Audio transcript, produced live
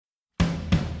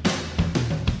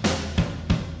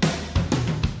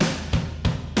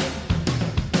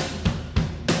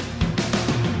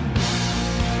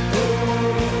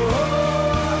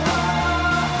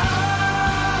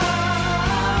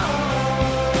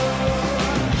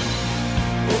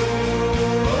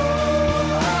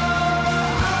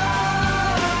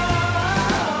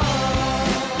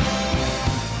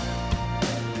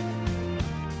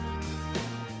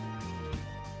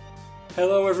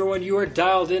gentlemen, you are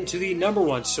dialed into the number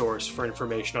one source for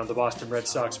information on the Boston Red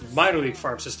Sox minor league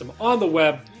farm system on the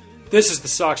web. This is the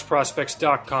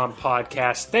SoxProspects.com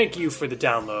podcast. Thank you for the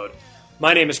download.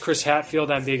 My name is Chris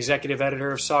Hatfield. I'm the executive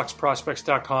editor of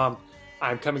SoxProspects.com.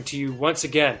 I'm coming to you once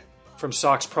again from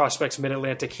Sox Prospects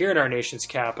Mid-Atlantic here in our nation's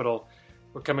capital.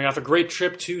 We're coming off a great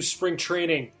trip to spring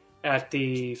training at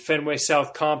the Fenway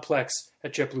South Complex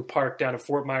at JetBlue Park down in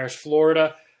Fort Myers,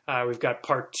 Florida. We've got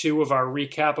part two of our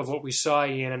recap of what we saw.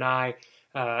 Ian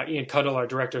Cuddle, our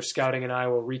director of scouting, and I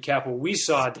will recap what we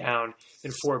saw down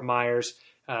in Fort Myers.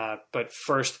 But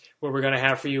first, what we're going to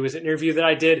have for you is an interview that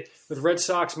I did with Red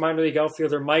Sox minor league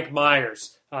outfielder Mike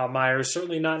Myers. Myers,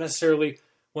 certainly not necessarily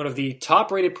one of the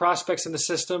top-rated prospects in the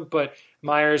system, but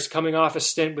Myers coming off a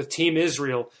stint with Team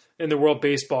Israel in the World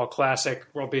Baseball Classic.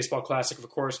 World Baseball Classic, of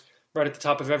course, right at the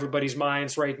top of everybody's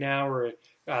minds right now.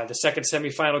 The second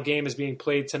semifinal game is being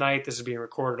played tonight. This is being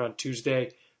recorded on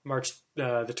Tuesday, March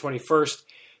the 21st.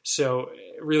 So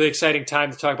really exciting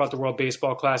time to talk about the World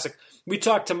Baseball Classic. We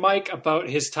talked to Mike about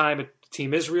his time at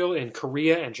Team Israel in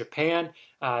Korea and Japan.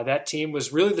 That team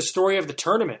was really the story of the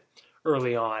tournament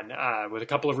early on, with a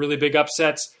couple of really big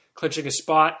upsets, clinching a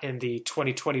spot in the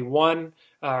 2021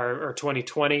 or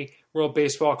 2020 World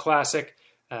Baseball Classic.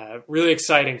 Really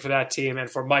exciting for that team and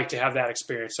for Mike to have that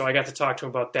experience. So I got to talk to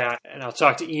him about that. And I'll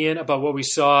talk to Ian about what we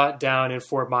saw down in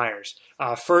Fort Myers.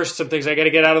 First, some things I got to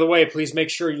get out of the way. Please make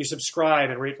sure you subscribe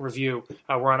and rate and review.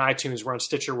 We're on iTunes, we're on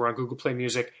Stitcher, we're on Google Play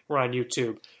Music, we're on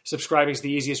YouTube. Subscribing is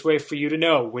the easiest way for you to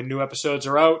know when new episodes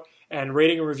are out. And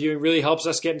rating and reviewing really helps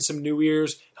us get in some new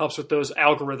ears, helps with those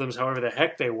algorithms, however the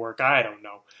heck they work. I don't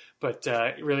know. But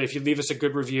really, if you leave us a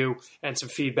good review and some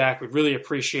feedback, we'd really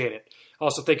appreciate it.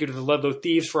 Also, thank you to the Ludlow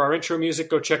Thieves for our intro music.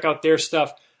 Go check out their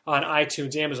stuff on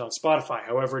iTunes, Amazon, Spotify,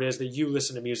 however it is that you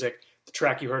listen to music. The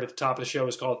track you heard at the top of the show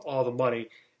is called All the Money.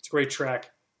 It's a great track.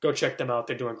 Go check them out.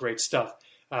 They're doing great stuff.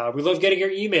 We love getting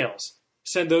your emails.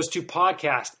 Send those to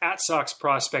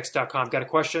podcast@soxprospects.com. Got a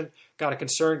question? Got a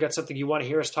concern? Got something you want to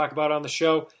hear us talk about on the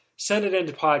show? Send it in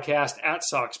to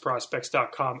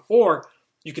podcast@soxprospects.com. Or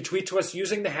you can tweet to us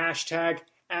using the hashtag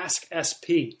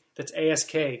AskSP. That's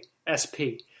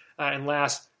ASKSP. And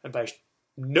last, and by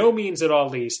no means at all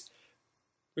least,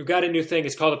 we've got a new thing.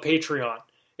 It's called a Patreon.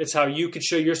 It's how you can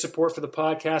show your support for the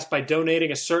podcast by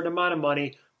donating a certain amount of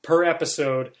money per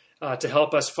episode to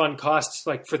help us fund costs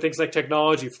like for things like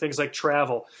technology, for things like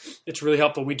travel. It's really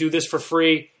helpful. We do this for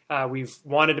free. We've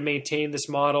wanted to maintain this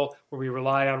model where we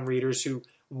rely on readers who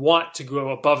want to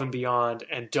go above and beyond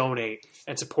and donate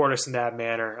and support us in that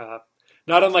manner.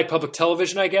 Not unlike public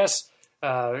television, I guess.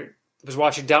 I was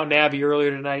watching Downton Abbey earlier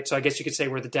tonight, so I guess you could say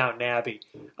we're the Downton Abbey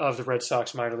of the Red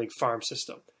Sox minor league farm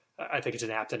system. I think it's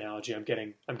an apt analogy. I'm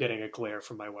getting a glare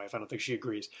from my wife. I don't think she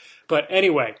agrees. But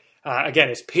anyway, again,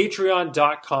 it's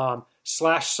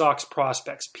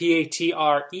patreon.com/SoxProspects,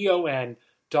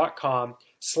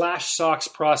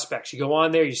 patreon.com/SoxProspects. You go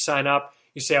on there, you sign up,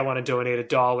 you say, I want to donate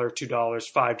 $1,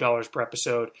 $2, $5 per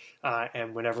episode.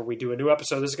 And whenever we do a new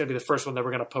episode, this is going to be the first one that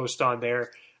we're going to post on there.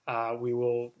 We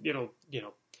will,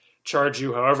 charge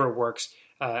you however it works,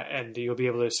 and you'll be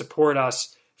able to support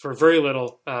us for very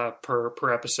little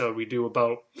per episode. We do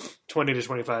about 20 to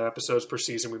 25 episodes per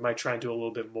season. We might try and do a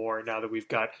little bit more now that we've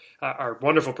got our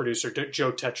wonderful producer,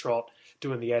 Joe Tetrault,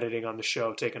 doing the editing on the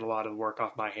show, taking a lot of the work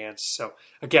off my hands. So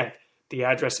again, the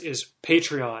address is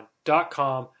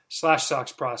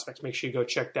patreon.com/SoxProspects. Make sure you go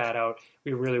check that out.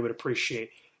 We really would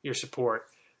appreciate your support.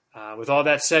 With all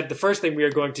that said, the first thing we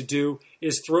are going to do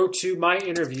is throw to my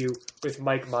interview with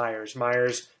Mike Myers.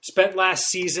 Myers spent last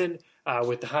season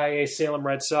with the High A Salem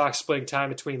Red Sox, splitting time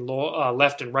between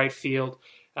left and right field.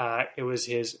 It was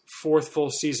his fourth full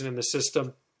season in the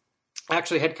system.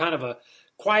 Actually had kind of a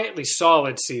quietly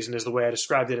solid season is the way I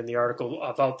described it in the article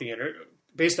about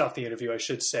based off the interview, I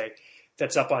should say.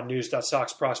 That's up on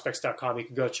news.soxprospects.com. You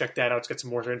can go check that out. It's got some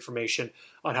more information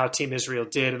on how Team Israel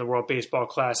did in the World Baseball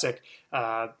Classic,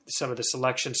 some of the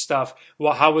selection stuff.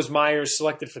 Well, how was Myers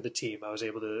selected for the team? I was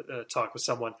able to talk with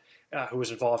someone who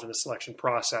was involved in the selection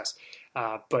process.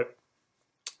 But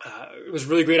it was a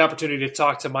really great opportunity to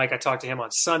talk to Mike. I talked to him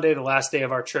on Sunday, the last day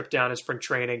of our trip down in spring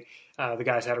training. The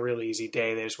guys had a really easy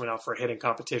day. They just went out for a hitting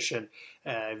competition.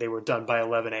 They were done by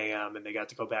 11 a.m. and they got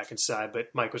to go back inside.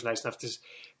 But Mike was nice enough to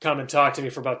come and talk to me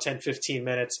for about 10, 15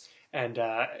 minutes. And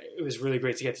it was really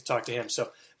great to get to talk to him.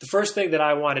 So the first thing that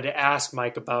I wanted to ask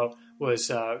Mike about was,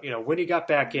 when he got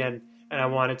back in, and I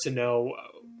wanted to know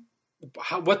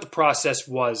what the process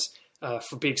was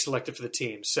for being selected for the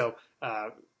team. So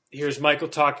here's Michael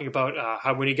talking about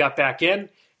how when he got back in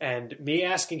and me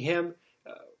asking him,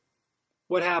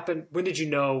 what happened? When did you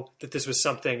know that this was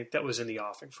something that was in the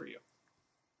offing for you?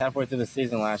 Halfway through the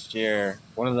season last year,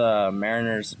 one of the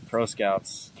Mariners pro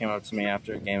scouts came up to me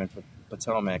after a game in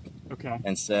Potomac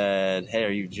and said, "Hey,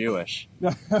 are you Jewish?"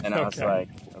 And I was like,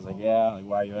 "Yeah." Like,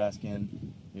 why are you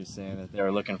asking? He was saying that they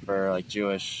were looking for like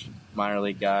Jewish minor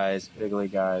league guys, big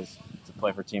league guys to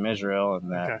play for Team Israel,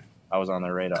 and that I was on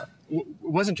their radar. It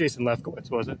wasn't Jason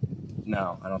Lefkowitz, was it?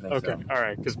 No, I don't think so. Okay, all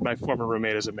right, because my former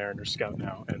roommate is a Mariners scout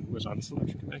now and was on the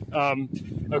selection committee.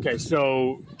 Okay,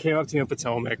 so came up to you in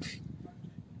Potomac.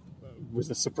 Was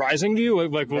this surprising to you?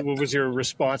 Like, what was your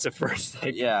response at first?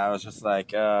 Like, yeah, I was just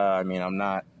like, I mean, I'm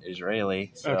not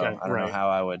Israeli, so I don't know how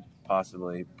I would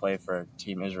possibly play for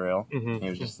Team Israel. He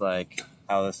was just like,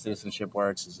 how the citizenship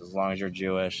works is as long as you're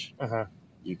Jewish,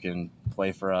 you can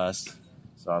play for us.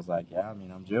 So I was like, yeah, I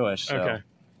mean, I'm Jewish, so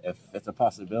if it's a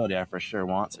possibility, I for sure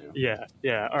want to.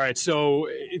 Yeah. All right, so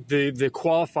the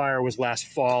qualifier was last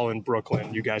fall in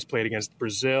Brooklyn. You guys played against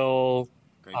Brazil,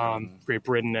 Great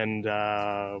Britain, and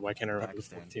I can't remember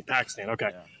the team. Pakistan.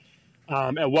 Okay.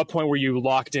 Yeah. At what point were you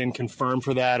locked in, confirmed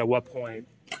for that? At what point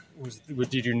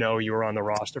did you know you were on the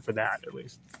roster for that? At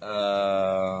least.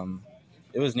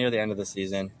 It was near the end of the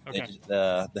season.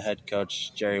 The head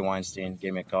coach Jerry Weinstein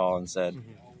gave me a call and said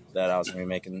that I was going to be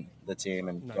making the team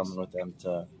and coming with them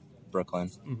to Brooklyn.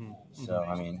 So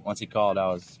I mean, once he called, I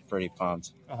was pretty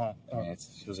pumped. I mean,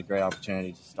 it was a great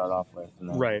opportunity to start off with. And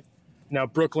then, right. Now,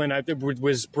 Brooklyn,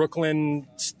 was Brooklyn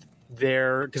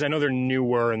there? Because I know they're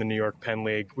newer in the New York Penn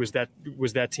League. Was that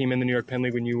team in the New York Penn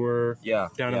League when you were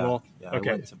down in Lowell? Yeah, I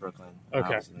went to Brooklyn.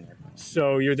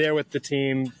 So you're there with the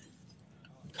team,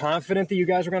 confident that you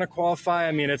guys were going to qualify?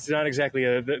 I mean, it's not exactly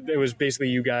it was basically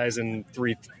you guys and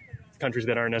three countries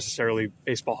that aren't necessarily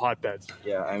baseball hotbeds.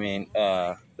 Yeah, I mean,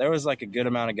 there was like a good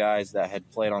amount of guys that had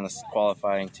played on this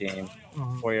qualifying team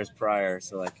 4 years prior.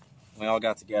 So like, we all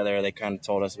got together. They kind of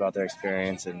told us about their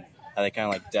experience and how they kind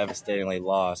of like devastatingly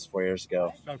lost 4 years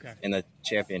ago in the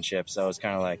championship. So it's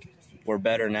kind of like, we're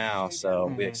better now, so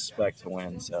we expect to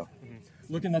win. So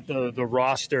looking at the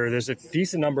roster, there's a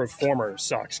decent number of former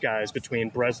Sox guys between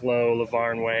Breslow,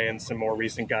 Lavarnway, and some more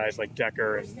recent guys like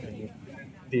Decker and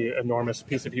the enormous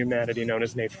piece of humanity known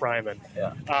as Nate Fryman.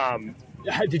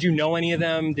 Did you know any of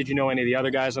them? Did you know any of the other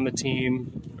guys on the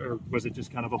team? Or was it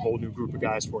just kind of a whole new group of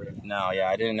guys for you? No,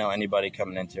 I didn't know anybody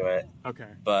coming into it.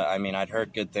 But, I mean, I'd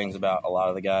heard good things about a lot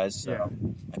of the guys, so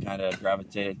I kind of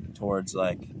gravitated towards,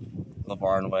 like,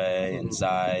 Lavarnway and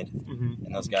Zide,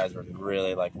 and those guys were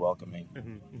really, like, welcoming.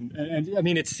 And, I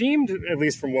mean, it seemed, at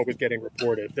least from what was getting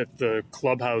reported, that the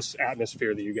clubhouse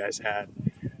atmosphere that you guys had,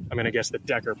 I mean, I guess that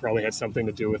Decker probably had something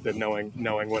to do with it, knowing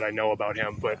what I know about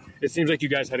him. But it seems like you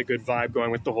guys had a good vibe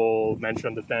going with the whole mention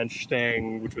on the bench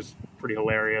thing, which was pretty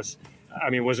hilarious. I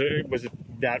mean, was it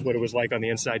that what it was like on the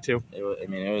inside too? It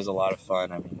was a lot of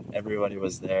fun. I mean, everybody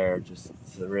was there just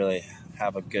to really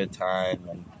have a good time,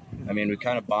 and I mean, we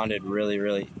kind of bonded really,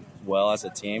 really well as a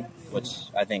team, which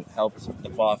I think helped. The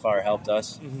qualifier helped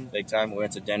us big time. We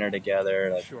went to dinner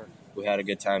together. We had a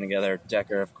good time together.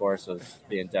 Decker, of course, was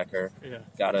being Decker.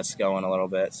 Got us going a little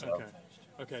bit. So.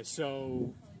 Okay.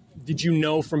 So did you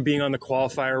know from being on the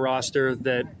qualifier roster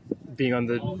that being on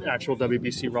the actual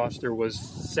WBC roster was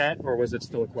set, or was it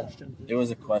still a question? It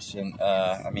was a question.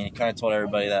 I mean, he kind of told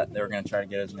everybody that they were going to try to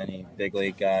get as many big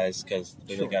league guys because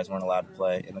big league guys weren't allowed to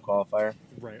play in the qualifier.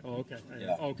 Right. Oh, okay.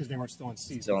 Yeah. Oh, because they weren't still in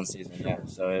season. Still in season, yeah.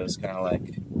 So it was kind of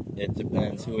like, it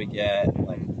depends who we get.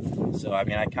 Like, so, I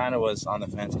mean, I kind of was on the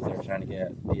fence because they were trying to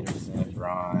get Peterson,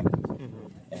 Ron,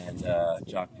 and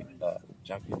Jock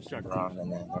Peterson, Ron,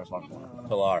 and then there was one more,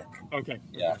 Pilar. Okay.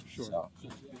 Yeah. Sure. So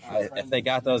if they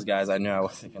got those guys, I knew I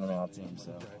wasn't going to be on the team.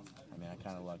 So, I mean, I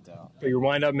kind of lucked out. But you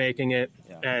wind up making it,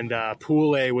 and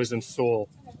Pool A was in Seoul.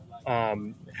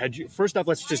 First off,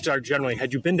 let's just start generally.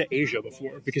 Had you been to Asia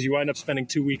before? Because you wind up spending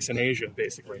 2 weeks in Asia,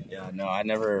 basically. Yeah, no, I'd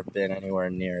never been anywhere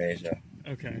near Asia.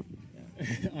 Okay.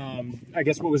 I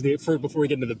guess what was before we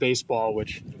get into the baseball,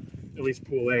 which at least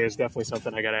Pool A is definitely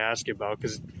something I got to ask you about,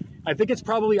 because I think it's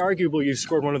probably arguable you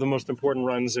scored one of the most important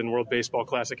runs in World Baseball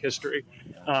Classic history.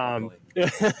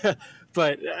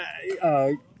 But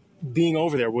being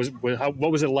over there,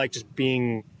 what was it like just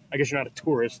being, I guess you're not a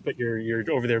tourist, but you're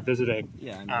over there visiting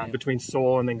between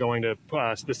Seoul and then going to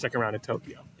the second round in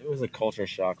Tokyo? It was a culture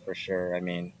shock for sure. I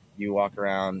mean, you walk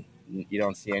around, you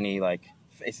don't see any like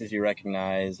faces you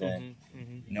recognize, and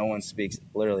no one speaks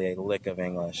literally a lick of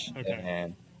English.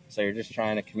 And so you're just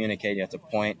trying to communicate. You have to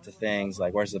point to things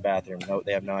like, where's the bathroom? No,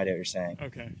 they have no idea what you're saying.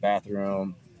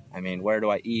 Bathroom. I mean, where do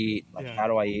I eat? Like, how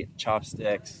do I eat?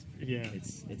 Chopsticks. Yeah.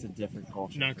 It's a different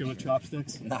culture. Not good with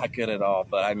chopsticks? Not good at all.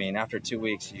 But, I mean, after 2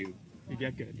 weeks, you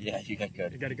get good. Yeah, you get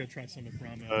good. You got to go try some of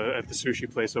ramen at the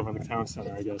sushi place over in the town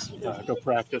center, I guess. Go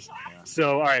practice.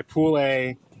 So, all right, Pool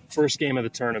A. first game of the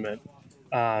tournament,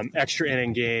 extra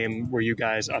inning game where you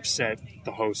guys upset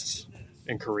the hosts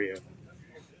in Korea.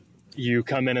 You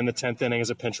come in the 10th inning as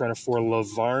a pinch runner for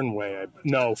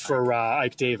for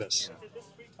Ike Davis.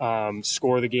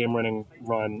 Score the game-winning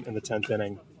run in the 10th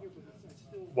inning.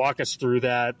 Walk us through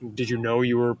that. Did you know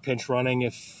you were pinch running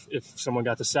if someone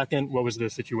got the second? What was the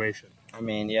situation? I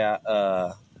mean,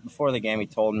 before the game he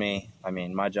told me, I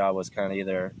mean, my job was kind of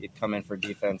either you'd come in for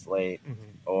defense late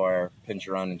or pinch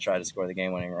run and try to score the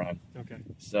game-winning run. Okay.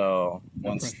 So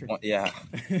once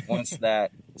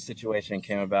that situation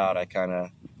came about,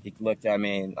 he looked at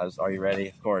me and are you ready?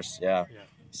 Of course, yeah.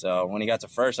 So when he got to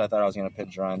first, I thought I was going to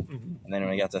pinch run. And then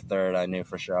when he got to third, I knew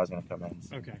for sure I was going to come in.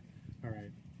 Okay. All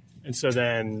right. And so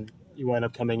then you wind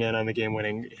up coming in on the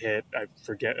game-winning hit. I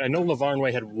know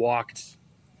Lavarnway had walked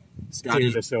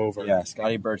Davis over. Yeah,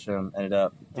 Scotty Bertram ended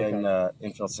up getting the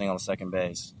infield single to second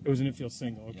base. It was an infield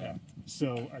single, okay. Yeah.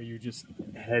 So are you just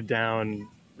head down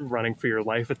running for your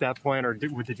life at that point, or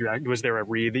was there a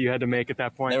read that you had to make at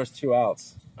that point? There was 2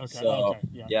 outs. Okay. So,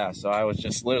 so I was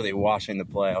just literally watching the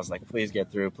play. I was like, please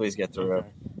get through. Okay.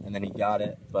 And then he got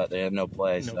it, but they had no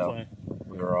play,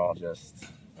 we were all just...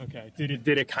 Okay. Did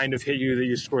it kind of hit you that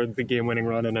you scored the game-winning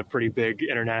run in a pretty big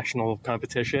international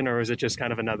competition, or was it just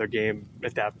kind of another game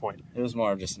at that point? It was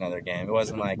more of just another game. It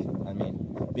wasn't like, I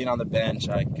mean, being on the bench,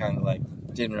 I kind of like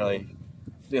didn't really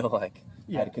feel like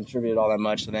I had contributed all that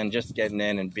much. So then just getting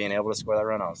in and being able to score that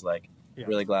run, I was like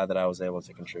really glad that I was able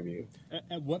to contribute.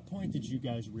 At what point did you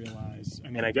guys realize, I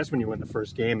mean, I guess when you win the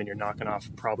first game and you're knocking off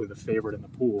probably the favorite in the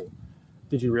pool,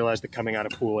 did you realize that coming out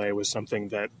of Pool A was something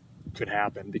that could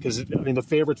happen? Because, I mean, the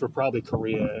favorites were probably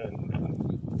Korea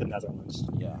and the Netherlands.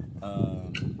 Yeah.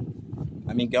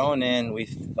 I mean, going in, we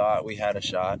thought we had a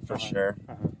shot for sure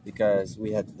because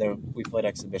we played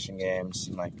exhibition games.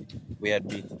 And, like, we had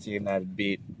beat the team that had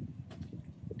beat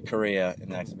Korea in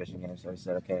the exhibition game. So we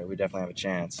said, okay, we definitely have a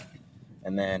chance.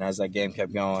 And then as that game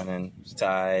kept going and it was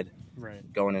tied,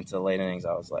 going into the late innings,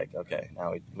 I was like, okay,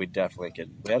 now we definitely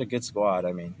could. We had a good squad.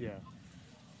 I mean,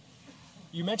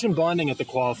 You mentioned bonding at the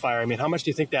qualifier. I mean, how much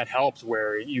do you think that helped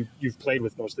where you've played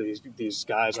with most of these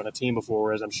guys on a team before,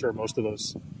 whereas I'm sure most of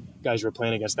those guys you're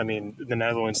playing against, I mean, the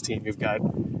Netherlands team, you've got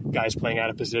guys playing out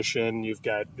of position, you've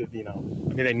got, I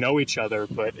mean, they know each other,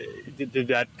 but did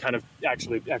that kind of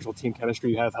actual team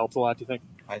chemistry you have helped a lot, do you think?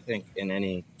 I think in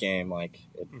any game, like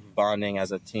bonding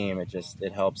as a team,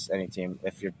 it helps any team.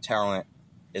 If your talent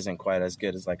isn't quite as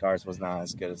good as like ours was not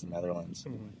as good as the Netherlands,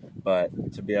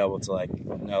 but to be able to like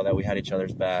know that we had each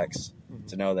other's backs,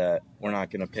 to know that we're not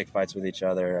going to pick fights with each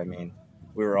other. I mean,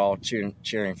 we were all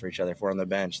cheering for each other. If we're on the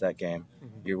bench that game,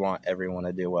 you want everyone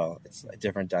to do well. It's a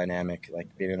different dynamic,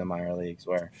 like being in the minor leagues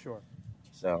where.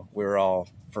 So we were all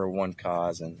for one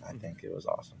cause, and I think it was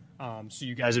awesome. So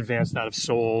you guys advanced out of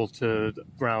Seoul to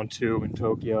round 2 in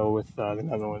Tokyo with the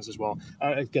Netherlands as well.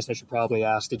 I guess I should probably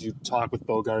ask, did you talk with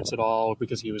Bogaerts at all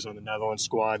because he was on the Netherlands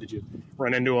squad? Did you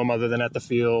run into him other than at the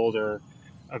field? Or,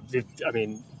 do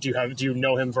you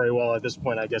know him very well at this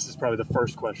point, I guess is probably the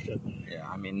first question. Yeah,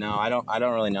 I mean, no, I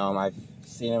don't really know him. I've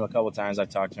seen him a couple times. I've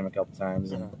talked to him a couple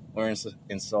times. And we're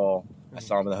in Seoul. I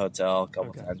saw him at the hotel a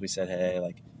couple times. We said, hey,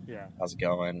 like, how's it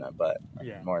going? But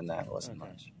more than that, it wasn't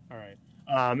much. All right.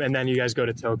 And then you guys go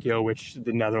to Tokyo, which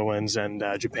the Netherlands and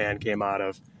Japan came out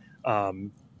of.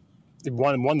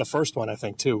 Won the first one, I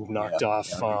think, too. Knocked off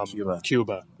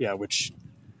Cuba. Yeah, which,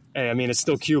 hey, I mean, it's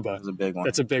still Cuba. It's a big one.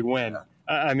 That's a big win. Yeah.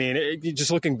 I mean,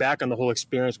 just looking back on the whole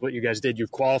experience, what you guys did,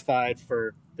 you've qualified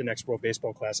for the next World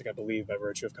Baseball Classic, I believe, by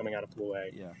virtue of coming out of Pool A.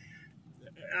 Yeah.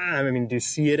 I mean, do you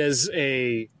see it as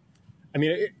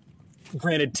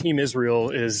granted, Team Israel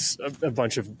is a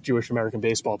bunch of Jewish American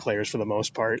baseball players for the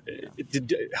most part.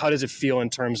 How does it feel in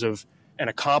terms of an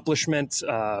accomplishment?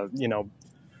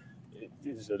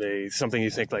 Is it something you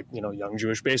think like, young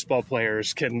Jewish baseball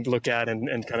players can look at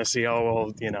and kind of see,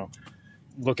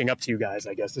 looking up to you guys,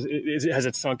 I guess. Has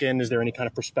it sunk in? Is there any kind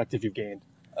of perspective you've gained?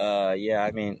 Yeah,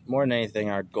 I mean, more than anything,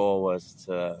 our goal was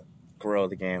to grow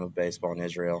the game of baseball in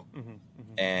Israel.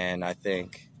 And I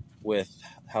think with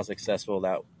how successful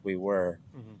that we were,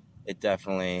 it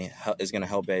definitely is going to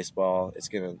help baseball. It's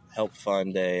going to help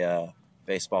fund a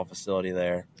baseball facility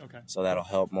there. So that'll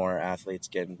help more athletes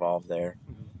get involved there.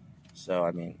 So,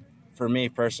 I mean, for me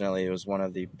personally, it was one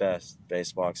of the best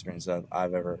baseball experiences that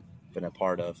I've ever been a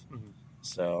part of.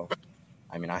 So,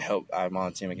 I mean, I hope I'm on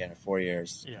the team again in 4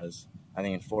 years because I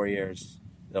think in 4 years,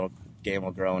 the game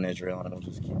will grow in Israel and it'll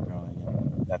just keep growing.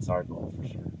 And that's our goal for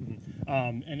sure.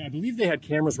 And I believe they had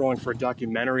cameras rolling for a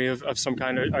documentary of some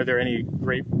kind. Are there any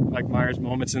great Mike Myers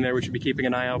moments in there we should be keeping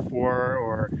an eye out for,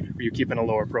 or are you keeping a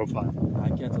lower profile? I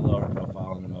kept a lower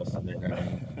profile in most of it. I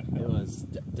mean, it was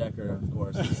Decker, of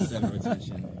course, is the center of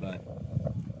attention, but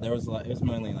it was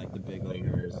mainly like the big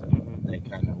leaguers, and they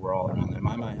kind of were all around them.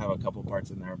 I might have a couple parts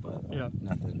in there, but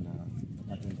nothing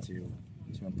too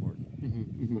important.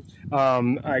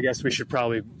 I guess we should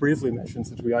probably briefly mention,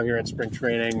 since we are here in spring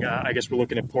training, I guess we're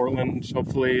looking at Portland,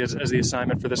 hopefully, as the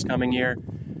assignment for this coming year.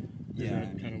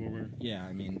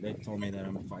 I mean, they told me that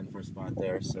I'm fighting for a spot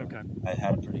there, so I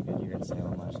had a pretty good year in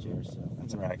Salem last year, so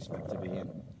that's where I expect to be, and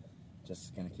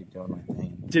just going to keep doing my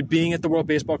thing. Being at the World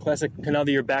Baseball Classic, now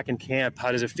that you're back in camp,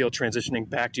 how does it feel transitioning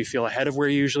back? Do you feel ahead of where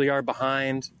you usually are,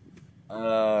 behind?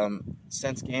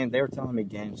 Since they were telling me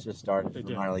games just started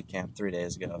from minor league camp 3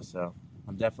 days ago, so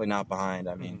I'm definitely not behind.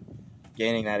 I mean,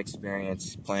 gaining that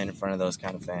experience, playing in front of those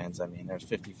kind of fans. I mean, there's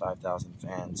 55,000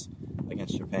 fans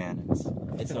against Japan.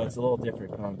 It's a little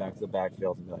different coming back to the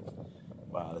backfield and be like,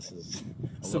 wow, this is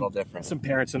a little different. Some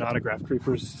parents and autograph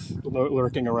creepers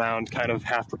lurking around, kind of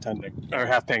half pretending or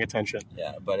half paying attention.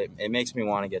 Yeah, but it makes me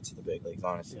want to get to the big leagues,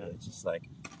 honestly. Yeah. It's just like,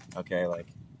 okay, like,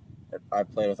 I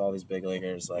played with all these big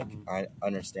leaguers. Like, I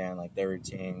understand, like, their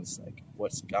routines, like,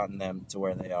 what's gotten them to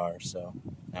where they are. So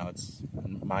now it's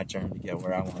my turn to get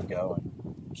where I want to go and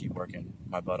keep working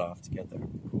my butt off to get there.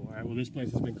 Cool. All right. Well, this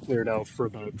place has been cleared out for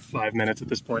about 5 minutes at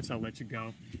this point, so I'll let you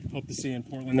go. Hope to see you in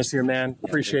Portland this year, man. Yeah,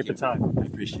 appreciate the time. I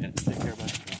appreciate it. Take care,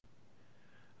 bud.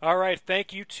 All right.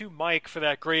 Thank you to Mike for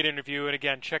that great interview. And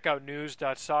again, check out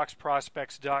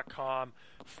news.soxprospects.com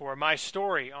for my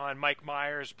story on Mike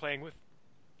Myers playing with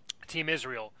Team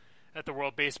Israel at the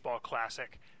World Baseball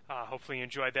Classic. Hopefully you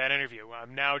enjoyed that interview.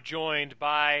 I'm now joined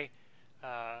by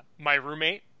my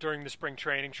roommate during the spring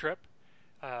training trip,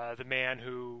 the man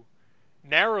who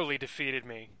narrowly defeated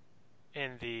me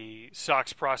in the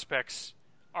Sox Prospects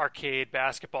Arcade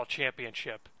Basketball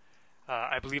Championship.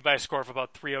 I believe by a score of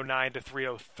about 309 to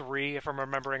 303, if I'm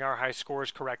remembering our high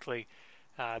scores correctly.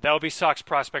 That will be Sox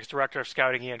Prospects Director of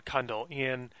Scouting, Ian Kundle.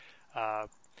 Ian,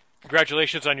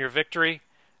 congratulations on your victory.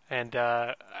 And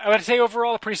I would say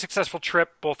overall a pretty successful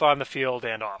trip, both on the field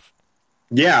and off.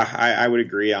 Yeah, I would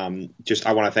agree. I want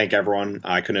to thank everyone.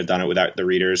 I couldn't have done it without the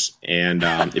readers, and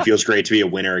it feels great to be a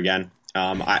winner again.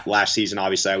 Last season,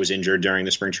 obviously, I was injured during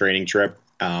the spring training trip,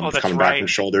 coming back from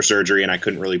shoulder surgery, and I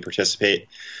couldn't really participate.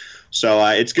 So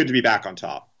it's good to be back on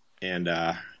top and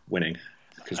winning,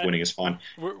 because winning is fun.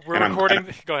 We're recording.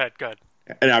 Go ahead.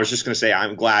 And I was just going to say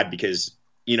I'm glad because,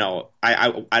 you know,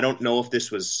 I don't know if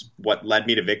this was what led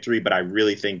me to victory, but I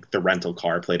really think the rental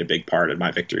car played a big part in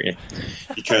my victory,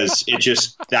 because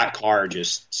that car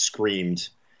just screamed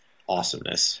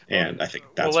awesomeness, and I think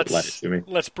that's what led it to me.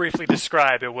 Let's briefly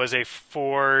describe. It was a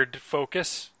Ford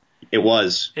Focus. It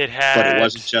was, but it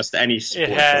wasn't just any Ford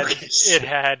Focus. It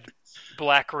had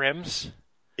black rims.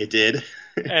 It did.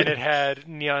 And it had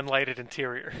neon lighted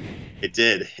interior. It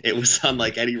did. It was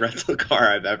unlike any rental car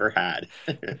I've ever had.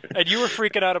 And you were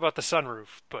freaking out about the sunroof,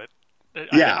 but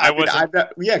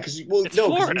because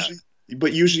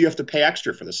usually you have to pay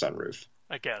extra for the sunroof,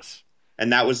 I guess.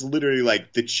 And that was literally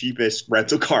like the cheapest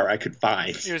rental car I could find.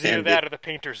 It was either that or the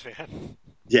painter's van.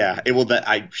 Yeah,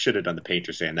 I should have done the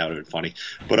painter's van. That would have been funny.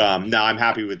 But no, I'm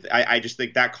happy with. I just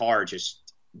think that car just.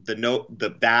 The no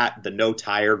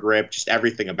tire grip, just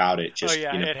everything about it. Just,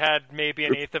 it had maybe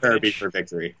an eighth of an inch for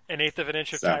victory. An eighth of an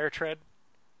inch of tire tread.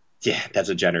 Yeah, that's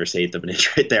a generous eighth of an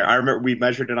inch right there. I remember we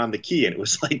measured it on the key, and it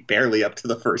was like barely up to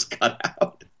the first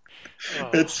cutout. Oh.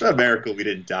 It's a miracle we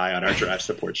didn't die on our drive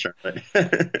support Charlotte.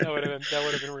 that would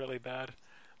have been really bad.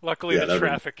 Luckily, the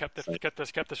traffic kept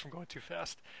us from going too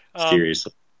fast.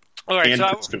 Seriously. All right, and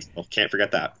cruise control. Can't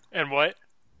forget that. And what?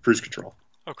 Cruise control.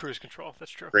 Oh, cruise control. That's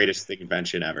true. Greatest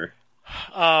invention ever.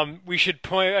 We should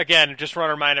just want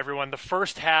to remind everyone, the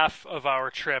first half of our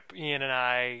trip, Ian and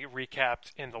I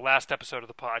recapped in the last episode of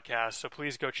the podcast, so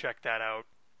please go check that out.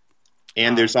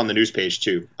 And there's on the news page,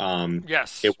 too.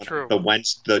 Yes, true.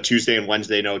 The Tuesday and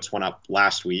Wednesday notes went up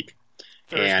last week.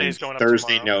 Thursday's going up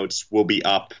Thursday tomorrow. Notes will be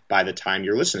up by the time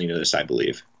you're listening to this, I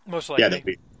believe. Most likely. Yeah, they'll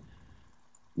be.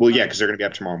 Well, yeah, because they're going to be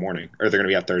up tomorrow morning, or they're going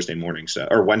to be up Thursday morning,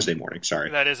 or Wednesday morning. Sorry.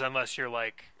 That is, unless you're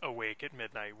like awake at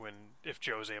midnight if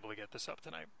Joe's able to get this up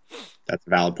tonight. That's a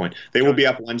valid point. They will be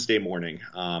up Wednesday morning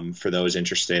for those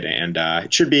interested, and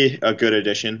it should be a good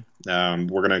edition.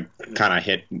 We're going to kind of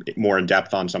hit more in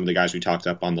depth on some of the guys we talked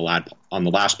up on the last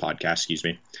podcast. Excuse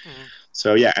me. Mm-hmm.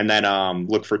 So yeah, and then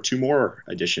look for 2 more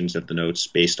editions of the notes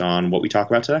based on what we talk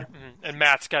about today. Mm-hmm. And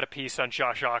Matt's got a piece on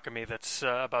Josh Ockamy that's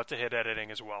about to hit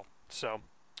editing as well. So.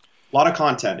 A lot of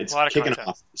content. It's kicking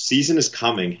off. Season is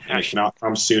coming, and it cannot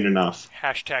come soon enough.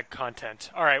 # content.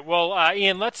 All right. Well,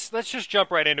 Ian, let's just jump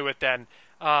right into it then.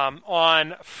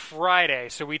 On Friday,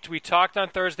 so we talked on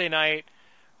Thursday night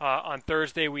On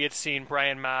Thursday, we had seen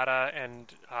Brian Mata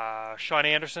and Sean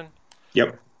Anderson.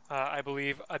 Yep. I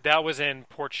believe that was in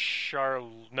Port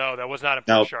Charlotte. No, that was not in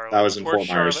No, Port Charlotte. that was in Fort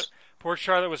Myers. Port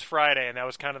Charlotte was Friday, and that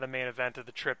was kind of the main event of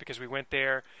the trip because we went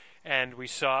there and we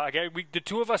saw the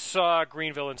two of us saw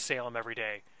Greenville and Salem every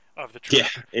day of the trip.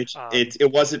 Yeah,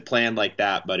 it wasn't planned like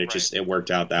that, but it worked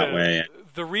out that way.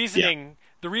 The reasoning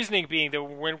being that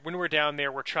when we're down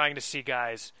there, we're trying to see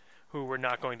guys who we're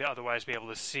not going to otherwise be able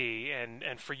to see,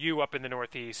 and for you up in the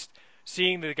Northeast,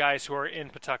 seeing the guys who are in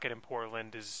Pawtucket and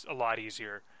Portland is a lot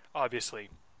easier, obviously,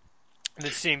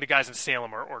 than seeing the guys in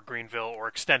Salem or Greenville or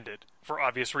Extended for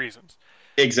obvious reasons.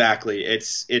 Exactly.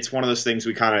 It's one of those things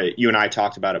you and I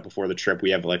talked about it before the trip.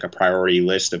 We have like a priority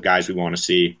list of guys we want to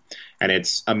see, and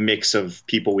it's a mix of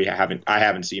people I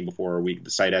haven't seen before, or the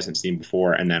site hasn't seen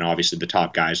before, and then obviously the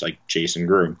top guys like Jason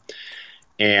Groome.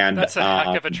 And that's a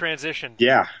heck of a transition.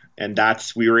 Yeah, and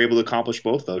we were able to accomplish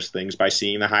both those things by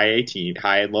seeing the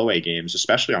high and low A games,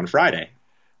 especially on Friday.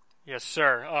 Yes,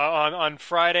 sir. On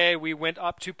Friday, we went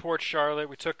up to Port Charlotte.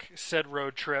 We took said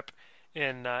road trip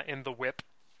in the whip,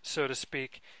 so to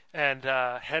speak, and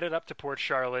headed up to Port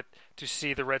Charlotte to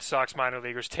see the Red Sox minor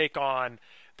leaguers take on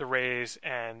the Rays.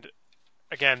 And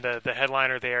again, the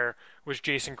headliner there was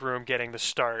Jason Groome getting the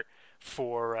start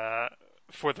for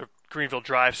the Greenville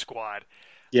Drive squad.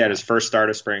 Yeah, his first start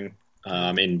of spring.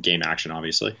 In game action,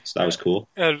 obviously, so that was cool.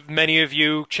 Many of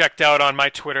you checked out on my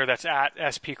Twitter, that's at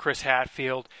SP Chris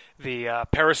Hatfield, the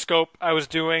Periscope I was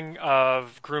doing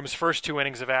of Groome's first 2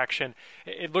 innings of action.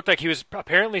 It looked like he was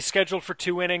apparently scheduled for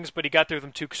 2 innings, but he got through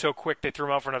them so quick they threw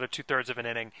him out for another 2/3 of an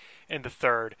inning in the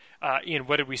third. Ian,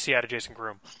 what did we see out of Jason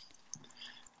Groome?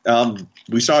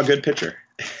 We saw a good pitcher.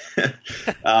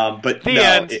 But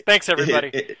end. Thanks,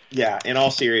 everybody. In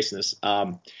all seriousness,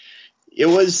 It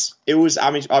was.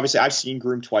 I mean, obviously, I've seen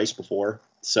Groome twice before,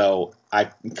 so I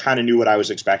kind of knew what I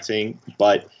was expecting.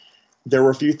 But there were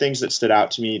a few things that stood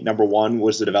out to me. Number one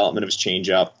was the development of his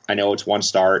changeup. I know it's one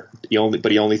start. He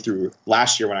only threw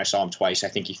last year when I saw him twice. I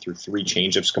think he threw 3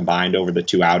 changeups combined over the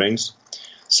 2 outings.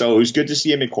 So it was good to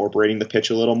see him incorporating the pitch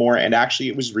a little more. And actually,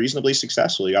 it was reasonably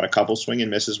successful. He got a couple swing and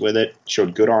misses with it.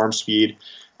 Showed good arm speed.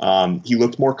 He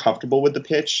looked more comfortable with the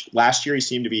pitch. Last year, he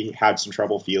seemed to had some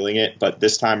trouble feeling it, but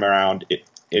this time around,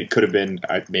 it could have been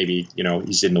maybe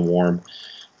he's in the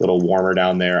little warmer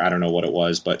down there. I don't know what it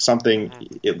was, but something.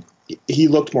 He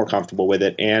looked more comfortable with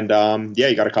it, and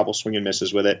he got a couple swing and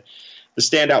misses with it. The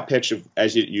standout pitch,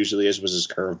 as it usually is, was his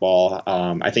curveball.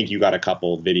 I think you got a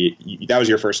couple video. That was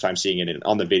your first time seeing it, and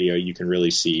on the video, you can really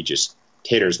see just.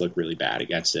 Hitters look really bad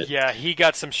against it. Yeah, he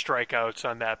got some strikeouts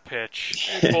on that pitch.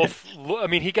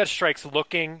 He got strikes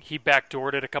looking. He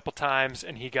backdoored it a couple times,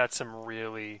 and he got some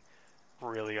really,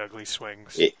 really ugly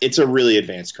swings. It's a really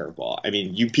advanced curveball. I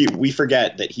mean, we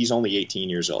forget that he's only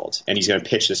 18 years old, and he's going to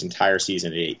pitch this entire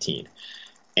season at 18.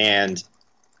 And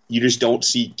you just don't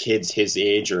see kids his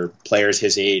age or players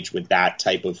his age with that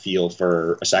type of feel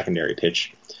for a secondary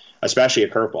pitch, especially a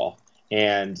curveball.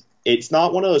 And it's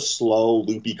not one of those slow,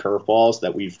 loopy curveballs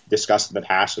that we've discussed in the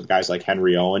past with guys like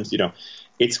Henry Owens.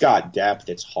 It's got depth.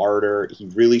 It's harder. He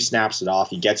really snaps it off.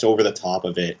 He gets over the top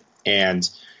of it, and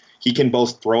he can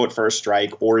both throw it for a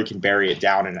strike or he can bury it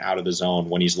down and out of the zone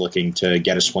when he's looking to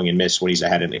get a swing and miss when he's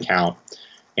ahead in the count.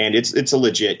 And it's a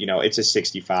legit, it's a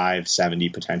 65, 70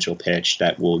 potential pitch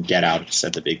that will get out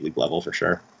at the big league level for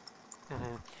sure.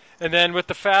 Mm-hmm. And then with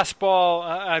the fastball,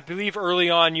 I believe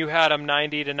early on you had him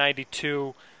 90 to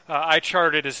 92. I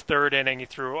charted his third inning.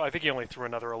 I think he only threw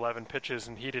another 11 pitches,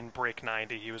 and he didn't break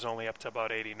 90. He was only up to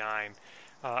about 89.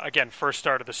 Again, first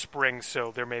start of the spring,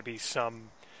 so there may be some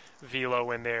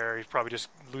velo in there. He's probably just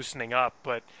loosening up.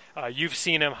 But you've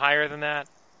seen him higher than that?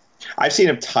 I've seen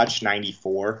him touch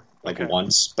 94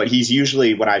 once, but he's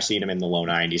usually, when I've seen him, in the low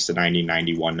 90s to 90,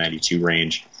 91, 92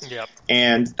 range. Yep.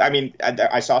 And, I mean,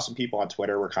 I saw some people on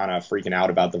Twitter were kind of freaking out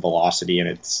about the velocity,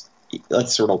 and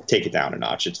let's sort of take it down a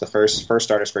notch. It's the first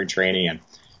start of spring training, and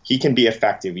he can be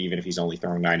effective even if he's only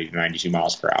throwing 90 to 92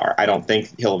 miles per hour. I don't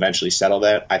think he'll eventually settle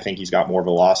that. I think he's got more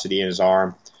velocity in his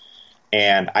arm,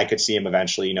 and I could see him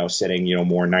eventually, sitting,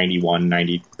 more 91,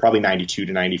 90, probably 92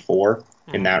 to 94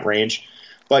 in that range.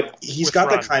 But he's got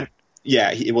the kind –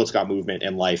 it's got movement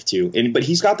and life too. But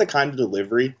he's got the kind of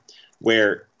delivery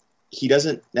where he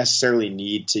doesn't necessarily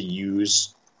need to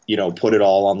use – put it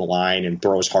all on the line and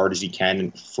throw as hard as he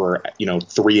can for,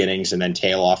 3 innings and then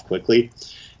tail off quickly.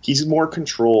 He's more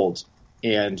controlled,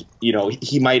 and,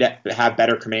 he might have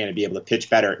better command and be able to pitch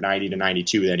better at 90 to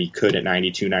 92 than he could at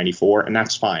 92, 94, and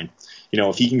that's fine.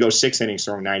 If he can go 6 innings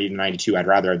throwing 90 to 92, I'd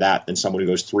rather have that than someone who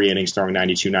goes 3 innings throwing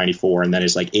 92, 94 and then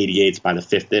is like 88th by the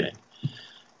 5th inning.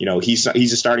 he's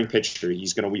a starting pitcher.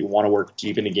 He's going to want to work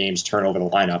deep into games, turn over the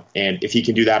lineup. And if he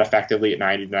can do that effectively at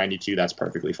 90 to 92, that's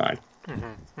perfectly fine.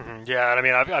 Yeah,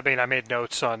 I made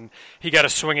notes on he got a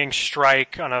swinging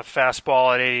strike on a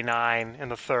fastball at 89 in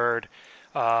the third.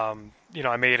 I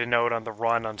made a note on the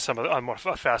run on on a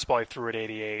fastball he threw at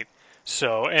 88.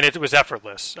 So, and it was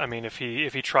effortless. I mean, if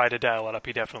he tried to dial it up,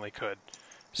 he definitely could.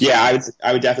 So, yeah,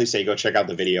 I would definitely say go check out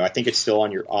the video. I think it's still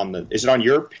is it on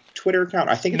your Twitter account?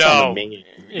 I think it's on the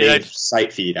main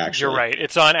site feed, actually. You're right.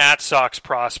 It's on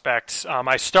 @SoxProspects.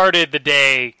 I started the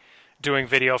day doing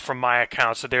video from my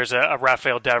account, so there's a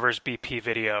Rafael Devers BP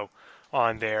video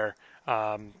on there.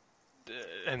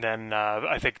 And then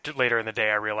I think later in the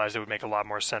day I realized it would make a lot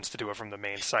more sense to do it from the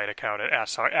main site account at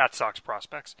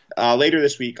 @SoxProspects. Later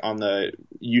this week on the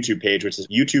YouTube page, which is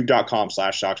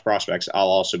youtube.com/SoxProspects, I'll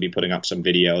also be putting up some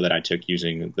video that I took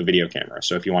using the video camera.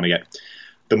 So if you want to get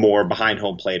the more behind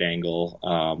home plate angle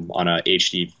on a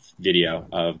HD video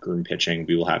of Groome pitching,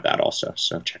 we will have that also.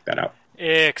 So check that out.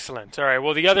 Excellent. All right.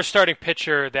 Well, the other starting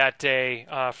pitcher that day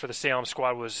for the Salem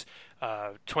squad was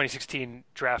 2016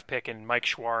 draft pick and Mike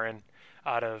Schwerin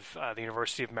out of the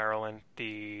University of Maryland,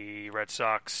 the Red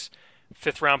Sox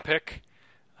 5th-round pick.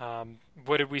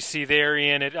 What did we see there,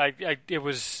 Ian? It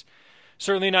was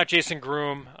certainly not Jason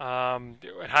Groome.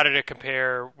 How did it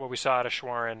compare what we saw out of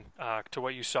Schwerin to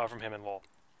what you saw from him in Lowell?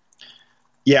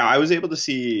 Yeah, I was able to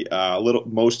see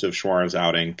most of Schwarin's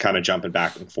outing, kind of jumping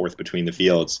back and forth between the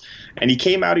fields. And he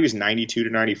came out, he was 92 to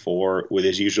 94 with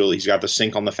his usual, he's got the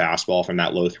sink on the fastball from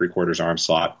that low 3/4 arm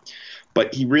slot.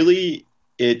 But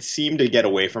it seemed to get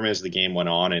away from him as the game went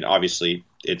on. And obviously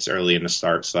it's early in the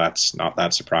start, so that's not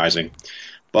that surprising.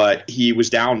 But he was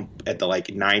down at the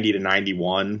 90 to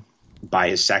 91 by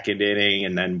his second inning.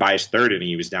 And then by his third inning,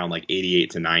 he was down 88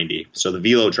 to 90. So the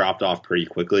velo dropped off pretty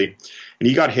quickly. And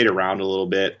he got hit around a little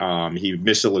bit. He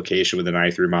missed a location with a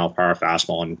 93-mile-per-hour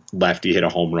fastball, and lefty hit a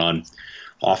home run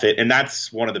off it. And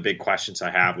that's one of the big questions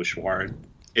I have with Schwerin,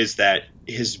 is that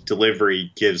his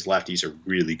delivery gives lefties a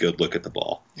really good look at the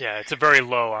ball. Yeah, it's a very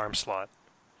low arm slot.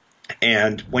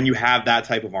 And when you have that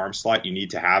type of arm slot, you need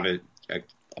to have a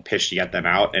pitch to get them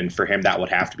out. And for him, that would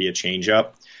have to be a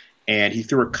changeup. And he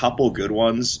threw a couple good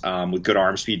ones with good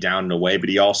arm speed down and away, but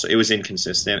it was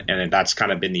inconsistent, and that's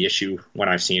kind of been the issue when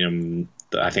I've seen him.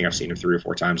 I think I've seen him 3 or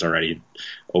 4 times already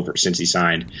since he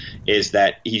signed. Is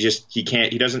that he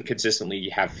doesn't consistently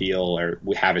have feel or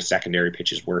have his secondary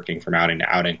pitches working from outing to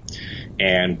outing,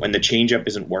 and when the changeup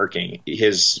isn't working,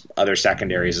 his other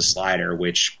secondary is a slider,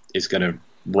 which is going to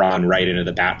run right into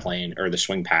the bat plane or the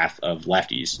swing path of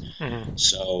lefties. Mm-hmm.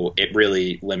 So it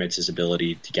really limits his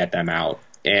ability to get them out.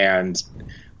 And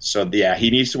so, yeah,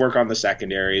 he needs to work on the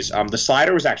secondaries. The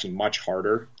slider was actually much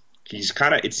harder.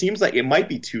 It seems like it might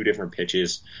be 2 different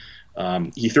pitches.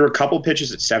 He threw a couple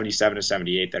pitches at 77 to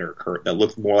 78 that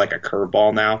look more like a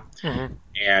curveball now. Mm-hmm.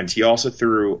 And he also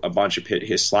threw a bunch of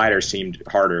his slider seemed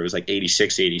harder. It was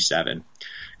 86, 87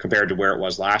 compared to where it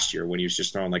was last year when he was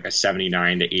just throwing a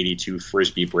 79 to 82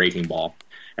 frisbee breaking ball.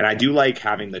 And I do like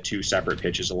having the 2 separate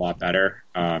pitches a lot better.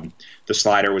 The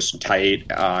slider was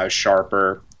tight,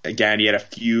 sharper. Again, he had a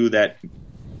few that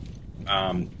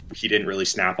he didn't really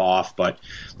snap off, but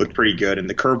looked pretty good. And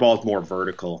the curveball is more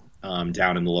vertical,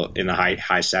 down in the high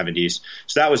 70s.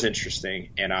 So that was interesting.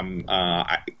 And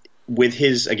with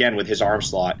his arm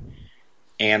slot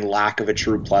and lack of a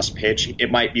true plus pitch,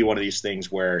 it might be one of these things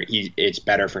where it's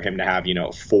better for him to have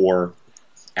 4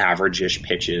 average-ish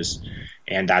pitches,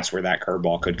 and that's where that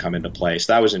curveball could come into play.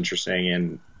 So that was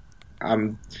interesting.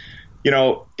 And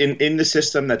in the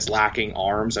system that's lacking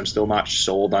arms, I'm still not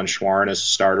sold on Schwerin as a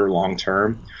starter long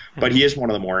term, but he is one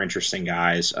of the more interesting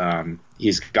guys.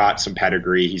 He's got some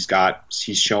pedigree. He's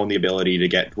shown the ability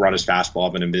to run his fastball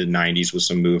up in the mid-90s with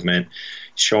some movement.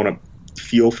 He's shown a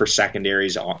feel for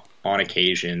secondaries on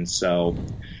occasion. So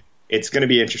it's going to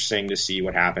be interesting to see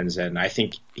what happens, and I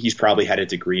think he's probably headed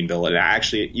to Greenville. And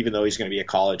actually, even though he's going to be a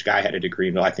college guy headed to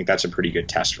Greenville, I think that's a pretty good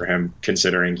test for him,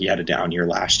 considering he had a down year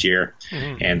last year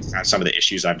and some of the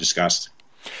issues I've discussed.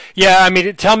 Yeah, I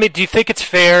mean, tell me, do you think it's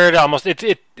fair to almost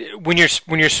when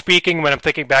you're speaking? When I'm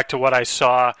thinking back to what I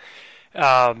saw,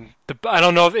 I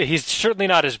don't know. He's certainly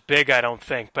not as big, I don't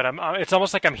think, but it's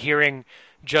almost like I'm hearing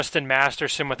Justin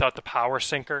Masterson without the power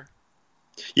sinker.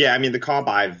 Yeah, I mean, the comp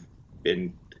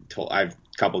a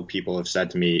couple of people have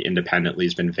said to me independently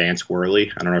has been Vance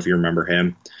Worley. I don't know if you remember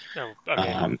him. No,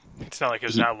 I mean, it's not like it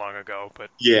was that long ago, but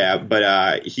yeah,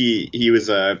 but he's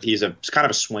a kind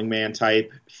of a swingman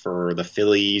type for the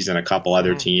Phillies and a couple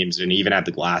other teams, and even had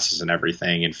the glasses and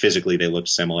everything, and physically they looked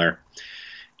similar.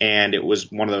 And it was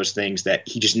one of those things that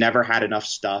he just never had enough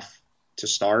stuff to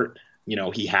start.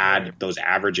 he had those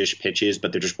average-ish pitches,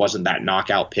 but there just wasn't that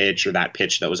knockout pitch or that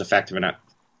pitch that was effective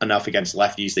enough against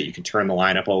lefties that you could turn the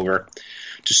lineup over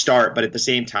to start. But at the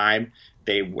same time,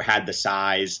 they had the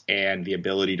size and the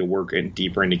ability to work in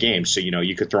deeper into games. So,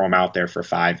 you could throw them out there for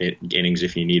 5 innings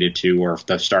if you needed to, or if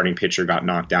the starting pitcher got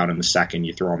knocked out in the second,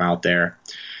 you throw them out there.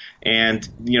 And,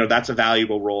 that's a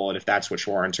valuable role. And if that's what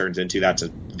Schwarren turns into, that's a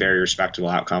very respectable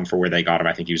outcome for where they got him.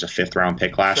 I think he was a 5th-round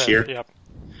pick last year. Yep.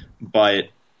 But,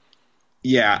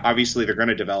 yeah, obviously they're going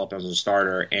to develop as a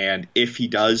starter. And if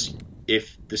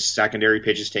the secondary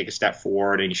pitches take a step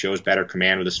forward and he shows better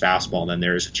command with his fastball, then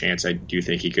there is a chance I do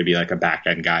think he could be like a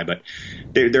back-end guy. But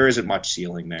there isn't much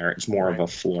ceiling there. It's more of a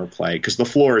floor play because the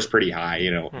floor is pretty high.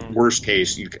 Worst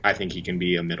case, I think he can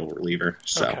be a middle reliever.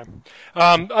 So, okay.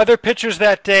 Other pitchers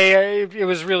that day, it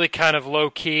was really kind of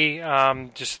low-key.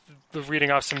 Just reading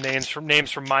off some names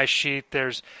from my sheet.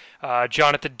 There's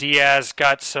Jonathan Diaz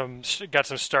got some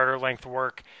starter-length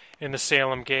work in the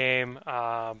Salem game.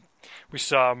 We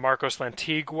saw Marcos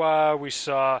Lantigua. We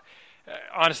saw,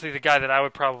 honestly, the guy that I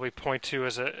would probably point to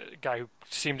as a guy who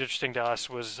seemed interesting to us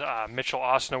was Mitchell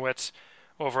Osnowitz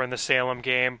over in the Salem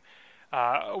game.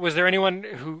 Was there anyone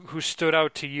who stood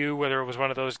out to you, whether it was one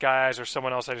of those guys or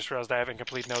someone else? I just realized I have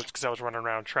incomplete notes because I was running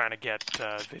around trying to get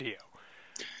video.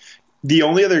 The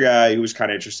only other guy who was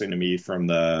kind of interesting to me from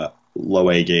the low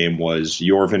A game was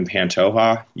Yorvin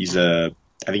Pantoja. I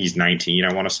think he's 19,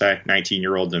 I want to say.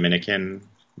 19-year-old Dominican.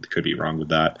 Could be wrong with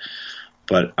that.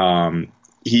 But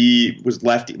he was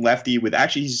lefty with,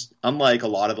 actually, he's unlike a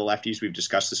lot of the lefties we've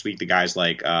discussed this week, the guys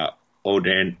like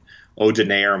Odaner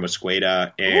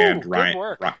Mosqueda and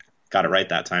Ryan. Got it right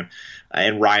that time.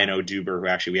 And Ryan Oduber, who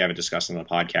actually we haven't discussed on the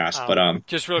podcast. But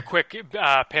just real quick,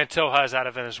 Pantoja is out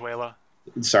of Venezuela.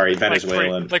 Sorry,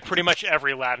 Venezuela. Like pretty much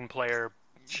every Latin player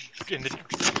in the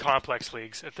complex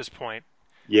leagues at this point.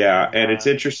 Yeah, and it's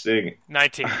interesting.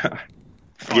 19.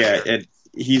 Yeah, and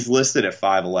he's listed at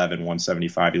 5'11",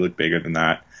 175. He looked bigger than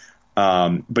that.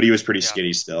 But he was pretty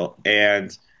skinny still.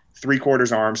 And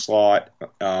 3/4 arm slot.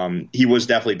 He was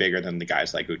definitely bigger than the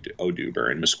guys like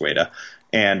Oduber and Mosqueda.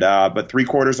 And but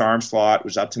 3/4 arm slot,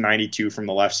 was up to 92 from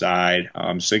the left side.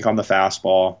 Sink on the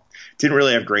fastball. Didn't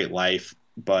really have great life,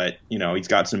 but he's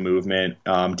got some movement.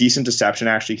 Decent deception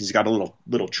actually, because he's got a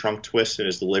little trunk twist in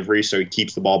his delivery, so he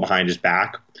keeps the ball behind his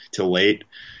back till late.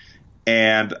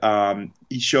 And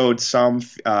he showed some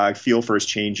feel for his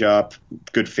changeup,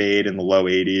 good fade in the low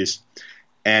 80s.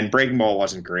 And breaking ball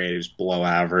wasn't great. It was below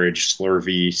average,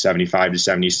 slurvy, 75 to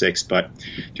 76. But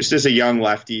just as a young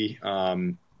lefty,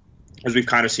 as we've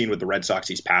kind of seen with the Red Sox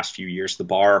these past few years, the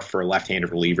bar for left-handed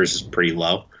relievers is pretty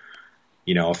low.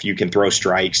 If you can throw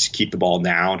strikes, keep the ball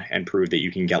down, and prove that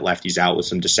you can get lefties out with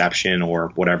some deception or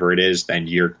whatever it is, then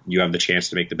you have the chance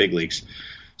to make the big leagues.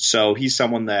 So he's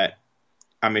someone that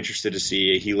I'm interested to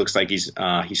see. He looks like he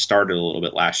started a little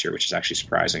bit last year, which is actually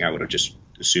surprising. I would have just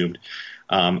assumed.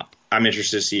 I'm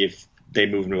interested to see if they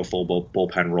move into a full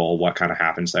bullpen role, what kind of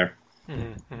happens there.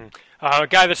 Mm-hmm. A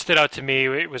guy that stood out to me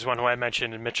was one who I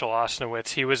mentioned, Mitchell Osnowitz.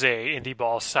 He was a indie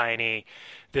ball signee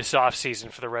this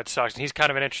offseason for the Red Sox, and he's kind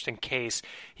of an interesting case.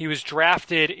 He was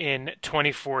drafted in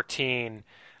 2014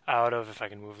 out of, if I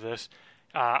can move this,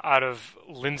 out of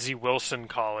Lindsey Wilson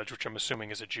College, which I'm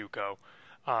assuming is a JUCO.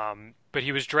 But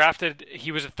he was drafted,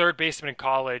 he was a third baseman in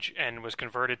college and was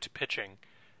converted to pitching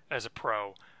as a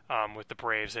pro with the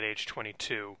Braves at age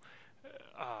 22.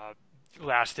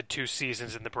 Lasted 2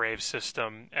 seasons in the Braves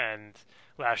system, and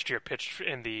last year pitched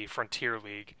in the Frontier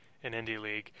League, in Indy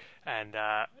League, and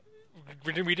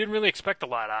we didn't really expect a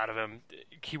lot out of him.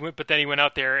 But then he went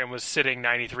out there and was sitting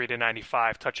 93 to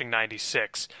 95, touching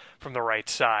 96 from the right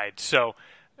side. So,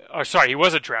 he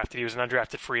wasn't drafted. He was an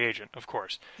undrafted free agent, of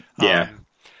course. Yeah.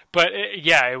 But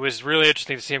it was really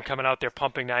interesting to see him coming out there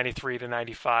pumping 93 to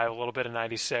 95, a little bit of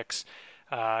 96.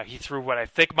 He threw what I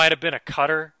think might have been a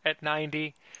cutter at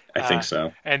 90. I think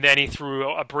so. And then he threw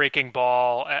a breaking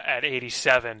ball at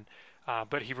 87.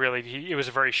 But it was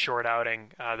a very short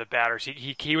outing. The batters,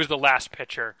 he was the last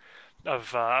pitcher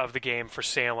of the game for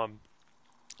Salem.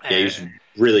 Yeah, he was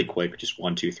really quick, just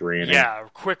 1, 2, 3 inning. Yeah,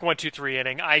 quick 1, 2, 3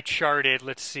 inning. I charted,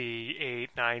 8,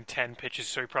 9, 10 pitches,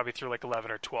 so he probably threw like 11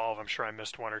 or 12. I'm sure I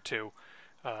missed 1 or 2.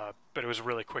 But it was a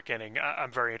really quick inning.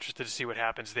 I'm very interested to see what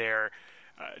happens there.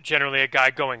 Generally, a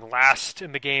guy going last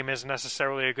in the game isn't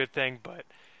necessarily a good thing, but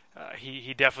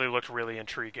he definitely looked really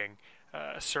intriguing.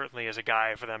 Certainly as a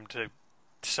guy for them to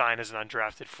sign as an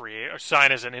undrafted or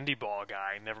sign as an indie ball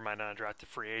guy, never mind an undrafted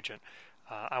free agent.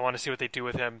 I want to see what they do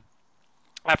with him.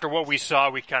 After what we saw,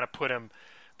 we kind of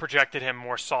projected him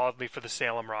more solidly for the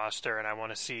Salem roster, and I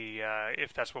want to see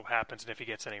if that's what happens and if he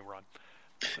gets any run.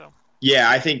 So. Yeah,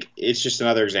 I think it's just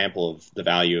another example of the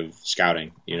value of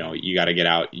scouting. You got to get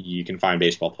out. You can find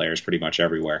baseball players pretty much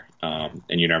everywhere, and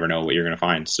you never know what you're going to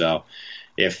find. So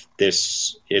if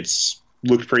it's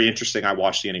looked pretty interesting. I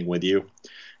watched the inning with you.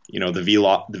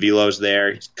 The velo's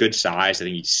there. He's good size. I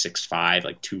think he's 6'5",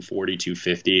 like 240,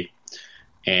 250.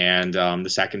 And the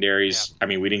secondaries, I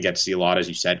mean, we didn't get to see a lot, as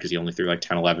you said, because he only threw like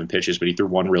 10, 11 pitches, but he threw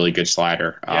one really good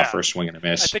slider for a swing and a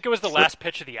miss. I think it was the last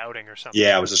pitch of the outing or something.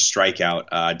 Yeah, it was a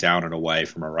strikeout down and away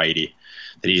from a righty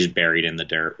that he just buried in the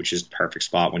dirt, which is a perfect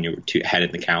spot when you were ahead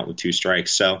in the count with 2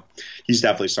 strikes. So he's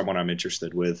definitely someone I'm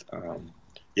interested with.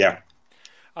 Yeah.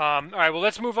 All right, well,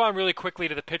 let's move on really quickly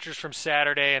to the pitchers from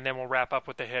Saturday, and then we'll wrap up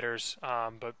with the hitters.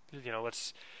 But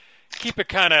let's keep it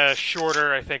kind of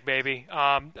shorter, I think, maybe.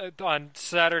 On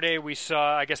Saturday, we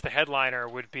saw, I guess the headliner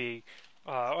would be,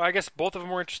 I guess both of them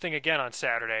were interesting again on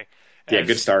Saturday.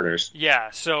 Good starters. Yeah,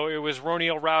 so it was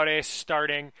Roniel Raudes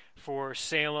starting for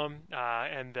Salem,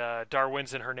 and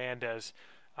Darwinzon Hernandez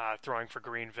throwing for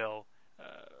Greenville.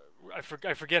 I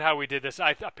forget how we did this.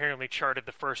 I apparently charted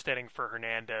the first inning for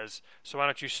Hernandez. So why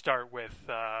don't you start with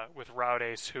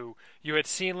Raudes, who you had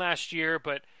seen last year,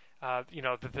 but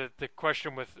the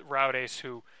question with Raudes,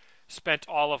 who spent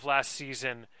all of last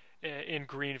season in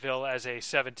Greenville as a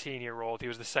 17-year-old. He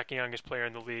was the second youngest player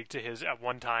in the league to his at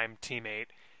one-time teammate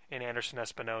in Anderson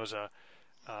Espinoza.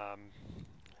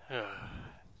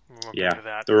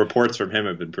 The reports from him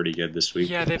have been pretty good this week.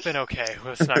 Yeah, they've been okay.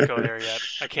 Let's not go there yet.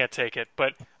 I can't take it.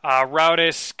 But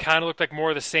Raudes kind of looked like more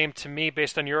of the same to me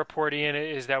based on your report, Ian.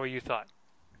 Is that what you thought?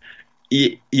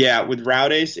 Yeah, with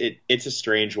Raudes, it's a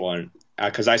strange one.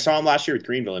 Because I saw him last year with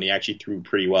Greenville, and he actually threw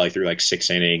pretty well. He threw like 6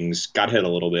 innings, got hit a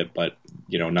little bit, but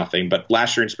nothing. But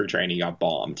last year in spring training, he got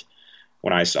bombed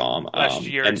when I saw him. Last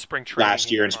year in spring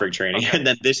training. Okay. And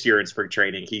then this year in spring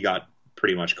training, he got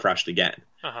pretty much crushed again.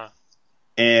 Uh-huh.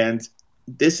 And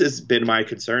this has been my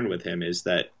concern with him, is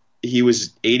that he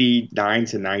was 89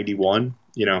 to 91,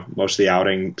 most of the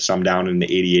outing, some down in the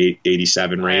 88,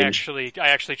 87 range. I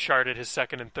actually charted his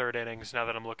second and third innings now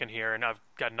that I'm looking here, and I've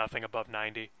got nothing above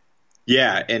 90.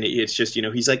 Yeah, and it's just,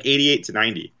 he's like 88 to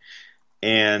 90.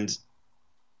 And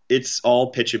it's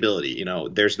all pitchability.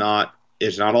 There's not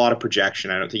a lot of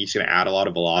projection. I don't think he's going to add a lot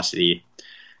of velocity.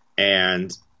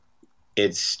 And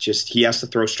it's just he has to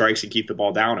throw strikes and keep the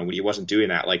ball down. And when he wasn't doing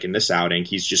that, like in this outing,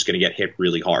 he's just going to get hit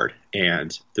really hard.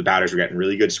 And the batters were getting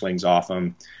really good swings off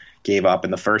him. Gave up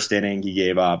in the first inning. He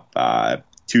gave up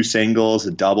 2 singles,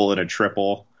 a double, and a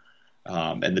triple.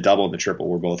 And the double and the triple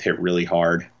were both hit really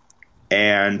hard.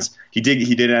 And he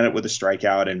did end it with a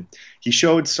strikeout, and he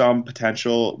showed some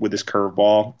potential with his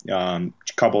curveball. A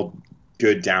couple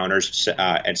good downers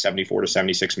at 74 to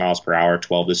 76 miles per hour,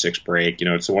 12 to 6 break.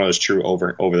 It's one of those true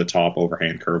over the top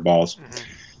overhand curveballs. Mm-hmm.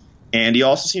 And he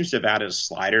also seems to have added a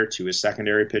slider to his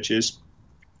secondary pitches.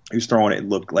 He was throwing it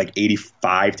looked like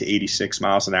 85 to 86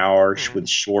 miles an hour with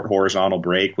short horizontal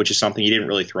break, which is something he didn't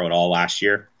really throw at all last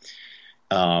year.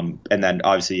 And then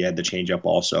obviously he had the changeup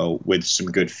also with some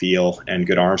good feel and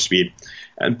good arm speed.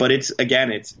 But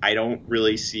I don't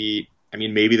really see. I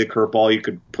mean, maybe the curveball you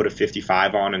could put a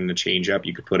 55 on, and the changeup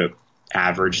you could put a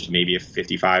average to maybe a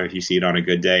 55 if you see it on a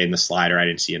good day. And the slider I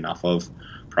didn't see enough of,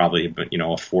 probably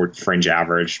a fringe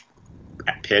average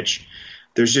pitch.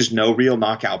 There's just no real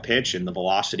knockout pitch, and the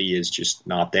velocity is just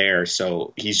not there.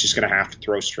 So he's just going to have to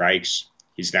throw strikes.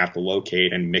 He's going to have to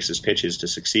locate and mix his pitches to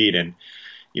succeed. And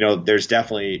there's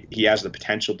definitely he has the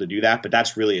potential to do that, but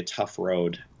that's really a tough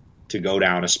road to go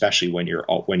down, especially when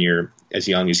you're as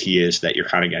young as he is, that you're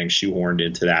kind of getting shoehorned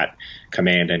into that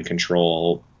command and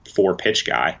control 4-pitch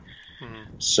guy.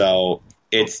 Mm-hmm. So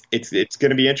it's going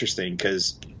to be interesting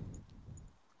because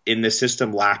in the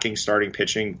system lacking starting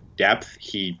pitching depth,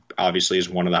 he obviously is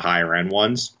one of the higher end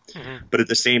ones. Mm-hmm. But at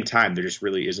the same time, there just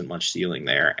really isn't much ceiling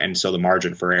there. And so the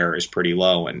margin for error is pretty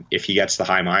low. And if he gets the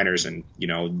high minors and,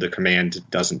 the command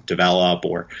doesn't develop,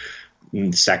 or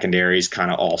secondaries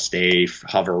kind of all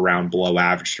hover around below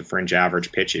average to fringe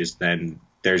average pitches, then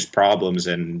there's problems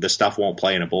and the stuff won't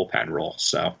play in a bullpen role.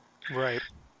 So right.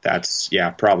 That's,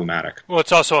 problematic. Well,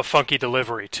 it's also a funky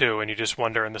delivery too. And you just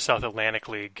wonder in the South Atlantic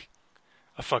League,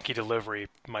 a funky delivery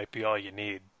might be all you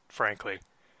need, frankly.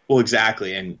 Well,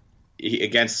 exactly. And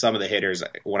against some of the hitters,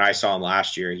 when I saw him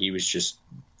last year, he was just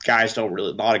a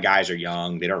lot of guys are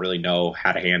young. They don't really know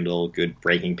how to handle good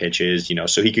breaking pitches,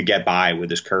 so he could get by with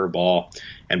his curveball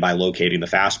and by locating the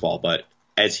fastball. But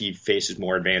as he faces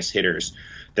more advanced hitters,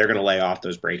 they're going to lay off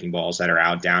those breaking balls that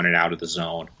are down and out of the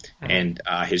zone, mm-hmm. and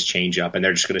his changeup, and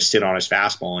they're just going to sit on his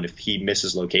fastball. And if he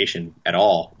misses location at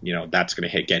all, that's going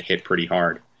to get hit pretty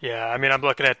hard. Yeah, I mean, I'm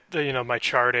looking at my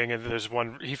charting, and there's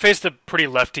one. He faced a pretty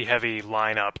lefty-heavy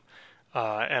lineup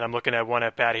And I'm looking at one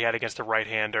at bat he had against a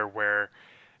right-hander where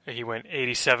he went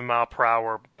 87 mile per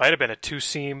hour. Might have been a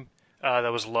two-seam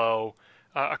that was low,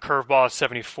 a curveball at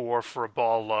 74 for a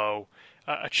ball low,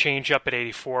 a changeup at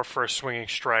 84 for a swinging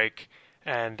strike,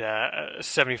 and a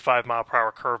 75 mile per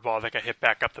hour curveball that got hit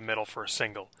back up the middle for a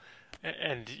single.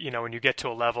 And, when you get to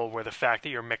a level where the fact that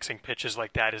you're mixing pitches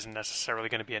like that isn't necessarily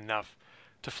going to be enough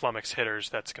to flummox hitters,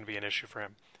 that's going to be an issue for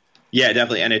him. Yeah,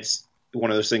 definitely. And it's one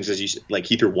of those things, as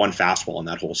he threw one fastball in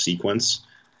that whole sequence.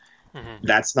 Mm-hmm.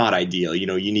 That's not ideal.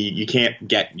 You can't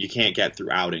get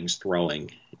through outings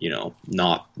throwing,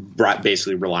 not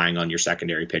basically relying on your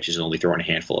secondary pitches and only throwing a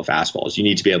handful of fastballs. You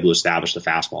need to be able to establish the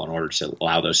fastball in order to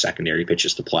allow those secondary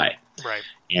pitches to play. Right.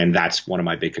 And that's one of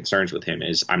my big concerns with him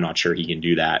is I'm not sure he can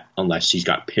do that unless he's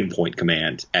got pinpoint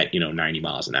command at, 90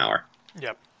 miles an hour.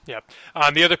 Yep.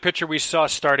 The other pitcher we saw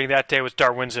starting that day was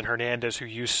Darwinzon Hernandez, who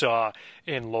you saw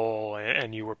in Lowell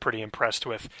and you were pretty impressed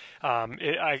with.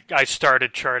 I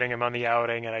started charting him on the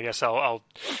outing, and I guess I'll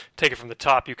take it from the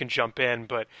top. You can jump in,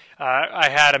 but I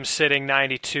had him sitting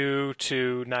 92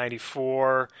 to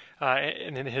 94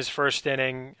 in his first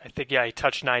inning. I think, he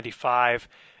touched 95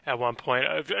 at one point.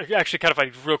 Actually, kind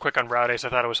of real quick on Raudes, I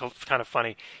thought it was kind of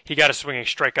funny. He got a swinging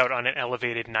strikeout on an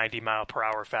elevated 90 mile per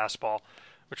hour fastball,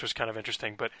 which was kind of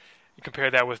interesting. But you compare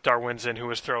that with Darwinzon, who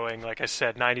was throwing, like I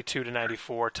said, 92 to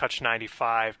 94, touched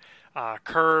 95,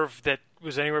 curve that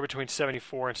was anywhere between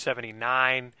 74 and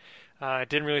 79.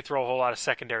 Didn't really throw a whole lot of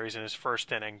secondaries in his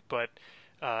first inning, but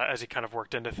as he kind of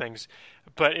worked into things.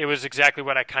 But it was exactly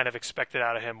what I kind of expected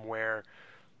out of him, where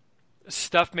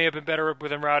stuff may have been better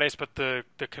within Raudes, but the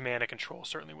command and control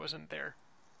certainly wasn't there.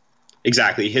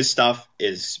 Exactly. His stuff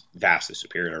is vastly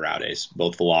superior to Raudes,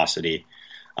 both velocity.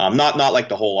 Not like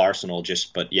the whole arsenal,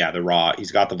 the raw.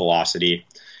 He's got the velocity.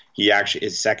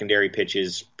 His secondary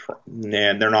pitches,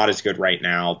 they're not as good right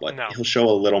now, but He'll show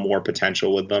a little more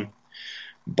potential with them.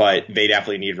 But they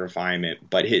definitely need refinement.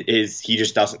 But he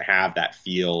just doesn't have that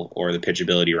feel or the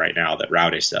pitchability right now that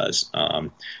Raudes does.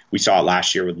 We saw it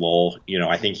last year with Lowell.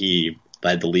 I think he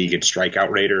led the league in strikeout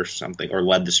rate or something, or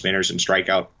led the Spinners in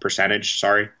strikeout percentage.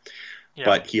 Sorry,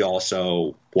 but he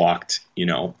also walked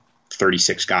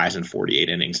 36 guys in 48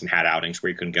 innings and had outings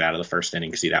where he couldn't get out of the first inning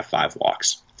because he'd have 5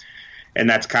 walks. And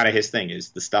that's kind of his thing, is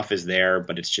the stuff is there,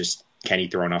 but it's just, can he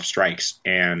throw enough strikes?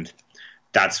 And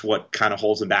that's what kind of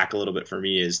holds him back a little bit for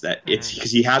me, is that it's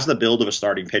because he has the build of a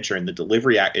starting pitcher and the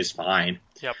delivery is fine.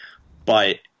 Yep.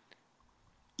 But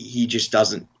he just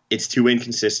doesn't, it's too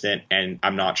inconsistent, and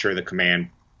I'm not sure the command,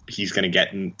 he's going to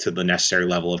get into the necessary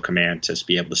level of command to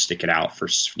be able to stick it out for,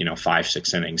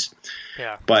 5-6 innings.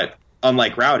 Yeah. But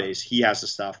unlike Raudes, he has the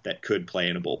stuff that could play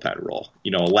in a bullpen role. A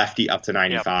lefty up to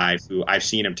 95, who I've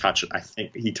seen him touch. I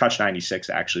think he touched 96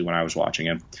 actually when I was watching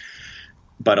him.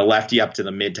 But a lefty up to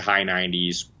the mid to high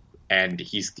 90s, and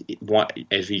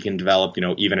if he can develop,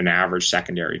 even an average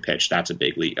secondary pitch, that's a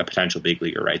potential big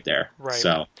leaguer right there. Right.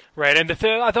 So right, and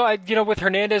I thought, with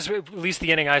Hernandez, at least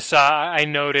the inning I saw, I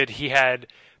noted he had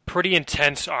pretty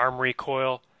intense arm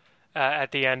recoil.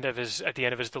 At the end of his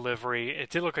delivery, it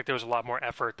did look like there was a lot more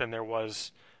effort than there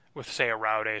was with, say, a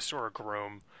Raudes or a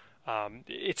Groome.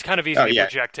 It's kind of easy to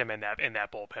project him in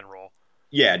that bullpen role.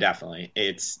 Yeah, definitely.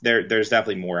 There's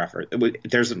definitely more effort.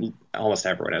 There's almost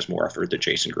everyone has more effort than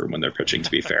Jason Groome when they're pitching,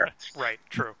 to be fair. Right.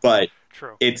 True. But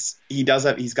true.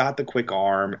 He's got the quick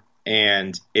arm,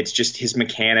 and it's just his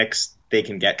mechanics. They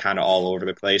can get kind of all over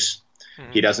the place.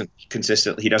 Mm-hmm.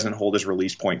 He doesn't hold his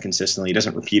release point consistently. He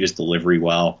doesn't repeat his delivery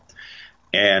well.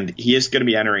 And he is going to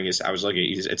be entering it's actually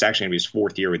going to be his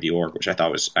 4th year with the org, which I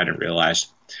didn't realize.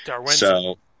 Darwinzon?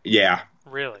 So, yeah.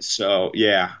 Really? So,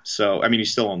 yeah. So, I mean,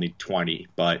 he's still only 20,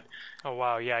 but. Oh,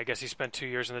 wow. Yeah, I guess he spent 2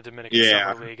 years in the Dominican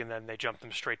Summer League, and then they jumped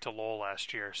him straight to Lowell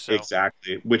last year. So.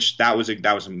 Exactly. Which that was a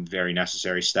very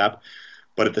necessary step.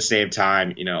 But at the same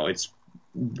time, it's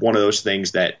one of those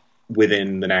things that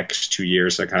within the next 2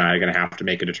 years, they're kind of going to have to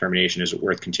make a determination. Is it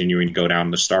worth continuing to go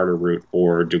down the starter route,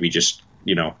 or do we just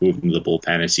move him to the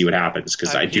bullpen and see what happens?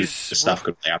 Because the stuff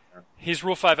could play out there. He's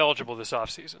Rule 5 eligible this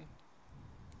offseason.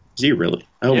 Is he really?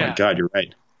 Oh, my God, you're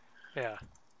right. Yeah.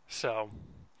 So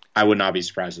I would not be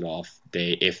surprised at all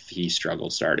if he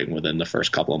struggled starting within the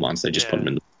first couple of months. They just put him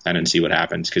in the bullpen and see what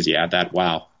happens. Because,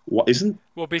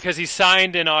 because he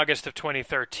signed in August of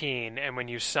 2013, and when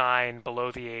you sign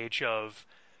below the age of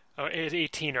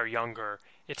 18 or younger,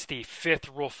 it's the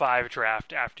 5th Rule 5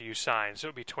 draft after you sign. So it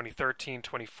would be 2013,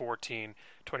 2014,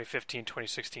 2015,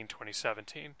 2016,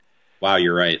 2017. Wow,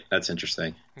 you're right. That's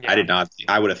interesting. Yeah. I did not.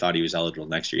 I would have thought he was eligible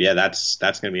next year. Yeah, that's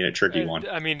going to be a tricky one.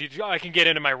 I mean, I can get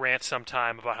into my rant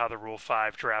sometime about how the Rule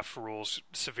 5 draft rules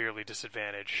severely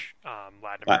disadvantage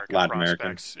Latin American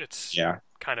prospects. It's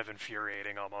kind of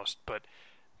infuriating almost, but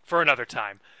for another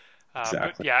time.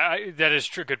 Exactly. But yeah, that is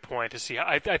a good point to see.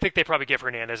 I think they probably give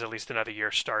Hernandez at least another year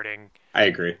starting. I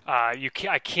agree.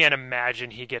 I can't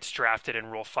imagine he gets drafted in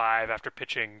Rule 5 after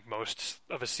pitching most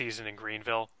of a season in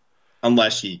Greenville.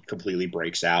 Unless he completely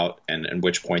breaks out, and at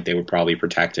which point they would probably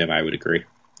protect him, I would agree.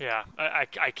 Yeah,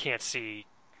 I can't see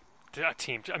a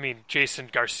team. I mean, Jason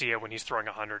Garcia when he's throwing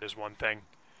 100 is one thing,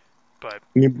 but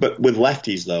with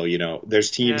lefties though, there's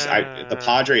teams. The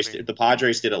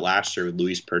Padres did it last year with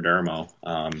Luis Perdomo.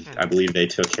 I believe they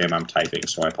took him. I'm typing,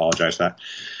 so I apologize for that.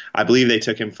 I believe they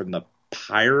took him from the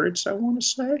Pirates. I want to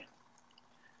say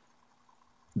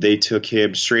they took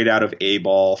him straight out of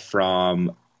A-ball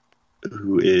from.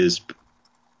 Who is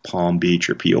Palm Beach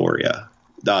or Peoria?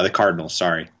 The Cardinals,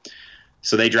 sorry.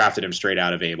 So they drafted him straight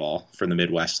out of A-ball from the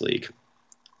Midwest League.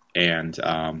 And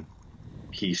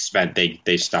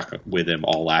they stuck with him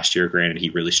all last year. Granted, he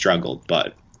really struggled,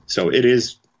 but so it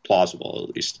is plausible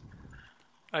at least.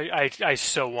 I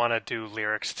so want to do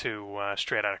lyrics to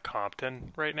Straight Outta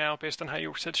Compton right now based on how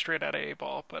you said straight out of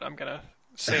A-ball, but I'm going to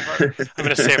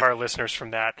save our listeners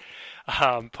from that.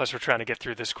 Plus, we're trying to get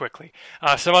through this quickly.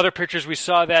 Some other pitchers we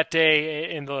saw that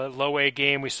day in the low A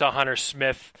game. We saw Hunter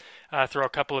Smith throw a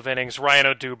couple of innings. Ryan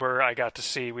O'Duber, I got to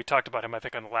see. We talked about him, I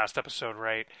think, on the last episode,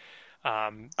 right?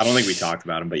 I don't think we talked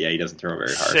about him, but yeah, he doesn't throw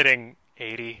very hard. Sitting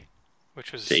 80,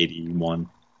 which was 81.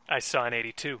 I saw an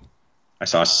 82. I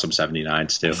saw some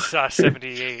 79s too. I saw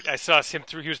 78. I saw him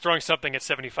through. He was throwing something at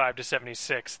 75 to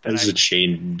 76. It was a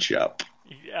change up.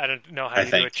 I don't know how you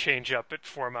do a change up at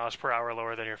 4 miles per hour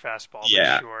lower than your fastball.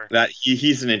 Yeah, sure.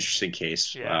 He's an interesting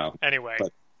case. Yeah. Anyway,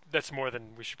 that's more than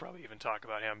we should probably even talk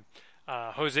about him.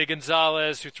 Jose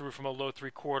Gonzalez, who threw from a low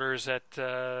 3/4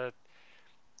 at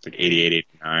like 88,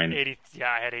 89. 80.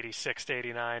 Yeah, I had 86 to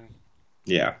 89.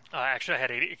 Yeah. Actually, I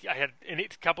had 80. I had a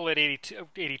couple at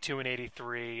 82 and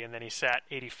 83, and then he sat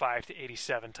 85 to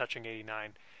 87, touching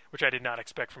 89, which I did not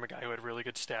expect from a guy who had really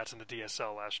good stats in the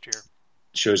DSL last year.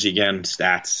 Shows you again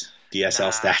stats,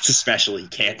 DSL stats especially.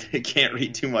 Can't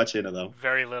read too much into them.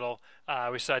 Very little.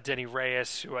 We saw Denny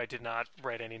Reyes, who I did not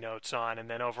write any notes on, and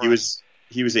then over he was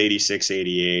 86,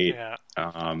 88.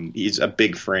 Yeah. He's a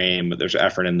big frame, but there's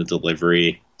effort in the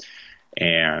delivery,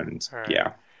 and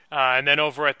yeah. And then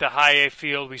over at the high A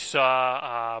field, we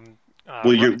saw.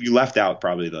 You left out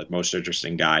probably the most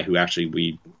interesting guy, who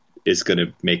actually is going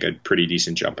to make a pretty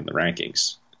decent jump in the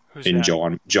rankings. Who's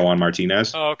that? Joan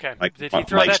Martinez. Oh, okay. Did he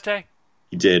throw that day?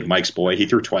 He did. Mike's boy. He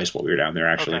threw twice while we were down there,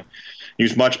 actually. Okay. He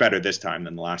was much better this time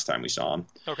than the last time we saw him.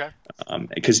 Okay.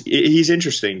 Because he's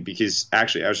interesting because,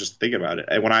 actually, I was just thinking about it.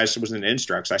 And when I was in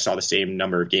Instructs, I saw the same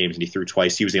number of games, and he threw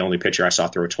twice. He was the only pitcher I saw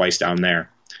throw twice down there.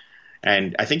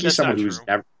 And I think he's someone who's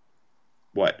never...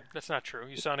 What? That's not true.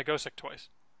 You saw Nagosic twice.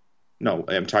 No,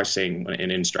 I'm saying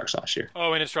in Instructs last year.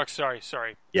 Oh, in Instructs. Sorry.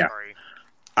 Yeah. Sorry.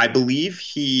 I believe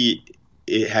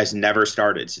it has never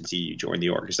started since he joined the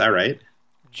org. Is that right?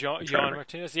 John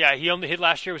Martinez? Yeah, he only hit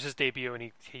last year was his debut,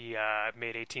 and he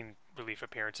made 18 relief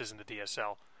appearances in the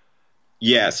DSL.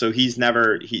 Yeah, so he's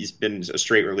been a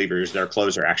straight reliever. He was their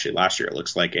closer actually last year, it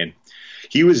looks like. And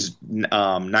he was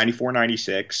 94,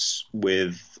 96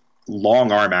 with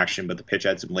long arm action, but the pitch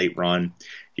had some late run.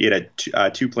 He had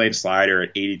a two-plane slider at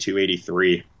 82,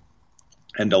 83,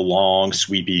 and a long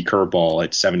sweepy curveball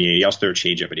at 78. He also threw a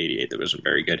changeup at 88 that wasn't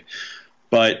very good.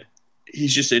 But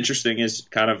he's just interesting as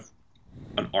kind of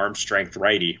an arm strength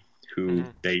righty who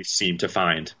they seem to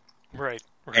find. Right.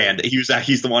 And he's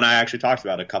the one I actually talked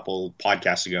about a couple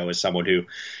podcasts ago as someone who,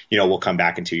 will come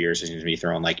back in 2 years and he's going to be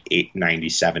throwing like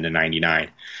 97 to 99.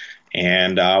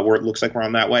 And it looks like we're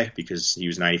on that way because he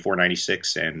was 94,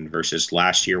 96, and versus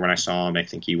last year when I saw him, I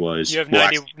think he was... You have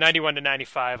 91 to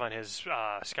 95 on his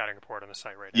scouting report on the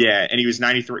site right now. Yeah, and he was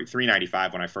 93,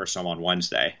 95 when I first saw him on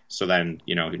Wednesday. So then,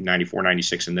 94,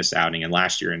 96 in this outing, and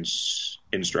last year in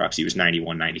Instructs, he was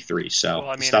 91, 93.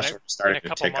 So stuff started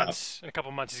to tick up. In a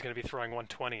couple months, he's going to be throwing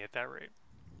 120 at that rate.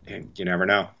 And you never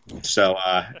know. So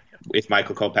if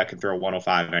Michael Kopech can throw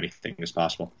 105, anything is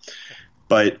possible.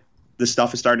 But... the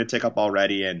stuff is starting to tick up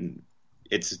already, and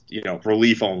it's,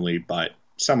 relief only, but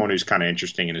someone who's kind of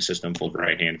interesting in a system full of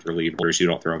right-hand relievers who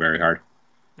don't throw very hard.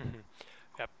 Mm-hmm.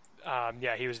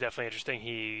 Yep. He was definitely interesting.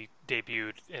 He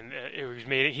debuted, and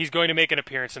he's going to make an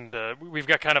appearance in we've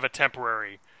got kind of a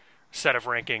temporary set of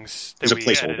rankings that we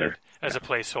edited as a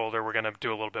placeholder. We're going to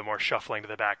do a little bit more shuffling to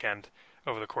the back end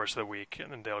over the course of the week,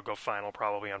 and then they'll go final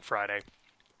probably on Friday.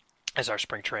 as our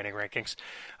spring training rankings.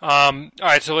 All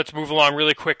right, so let's move along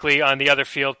really quickly. On the other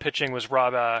field, pitching was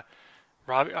Robbie.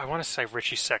 I want to say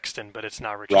Richie Sexton, but it's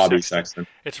not Robbie Sexton.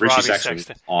 It's Richie Robbie Sexton.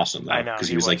 Sexton. Awesome though, because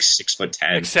he was like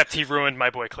 6'10". Except he ruined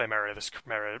my boy Clay Meredith's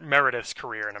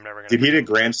career, and I'm never going to. Did he hit a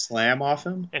grand slam off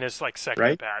him? In his second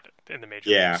at bat in the major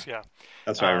leagues. Yeah,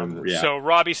 that's what I remember. Yeah. So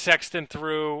Robbie Sexton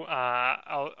threw. Why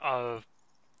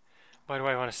do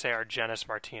I want to say Argenis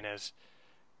Martinez?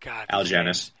 God,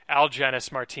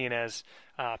 Algenis Martinez,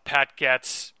 Pat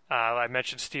Getz. I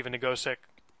mentioned Steven Nagosic,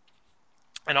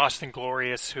 and Austin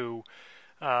Glorious, who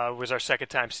was your second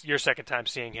time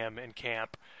seeing him in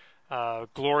camp.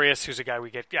 Glorious, who's a guy we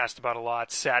get asked about a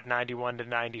lot, sat 91 to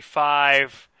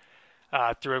 95,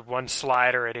 threw one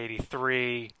slider at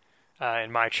 83,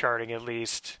 in my charting at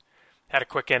least. Had a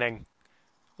quick inning,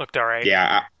 looked all right.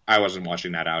 Yeah, I wasn't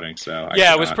watching that outing, so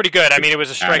it was pretty good. I mean, it was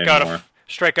a strikeout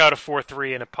of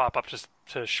 4-3 and a pop up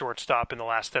to shortstop in the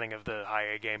last inning of the high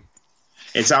A game.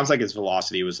 It sounds like his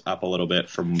velocity was up a little bit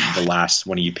from the last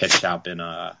when he pitched up in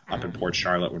Port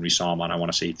Charlotte when we saw him on, I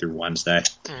want to say, through Wednesday.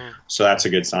 So that's a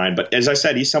good sign. But as I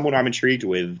said, he's someone I'm intrigued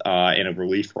with in a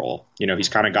relief role. You know, he's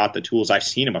kind of got the tools. I've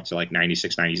seen him up to like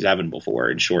 96, 97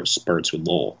 before in short spurts with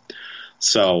Lowell.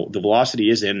 So the velocity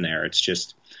is in there. It's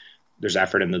just there's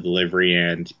effort in the delivery,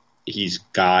 and he's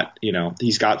got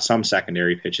some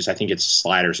secondary pitches. I think it's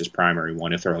sliders his primary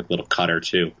one, if they're like little cutter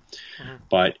too.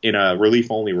 But in a relief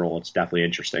only role, it's definitely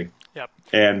interesting. Yep.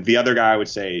 And the other guy I would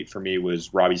say for me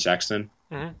was Robbie Sexton.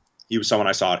 He was someone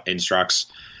I saw at Instructs,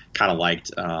 kind of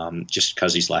liked just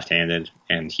because he's left-handed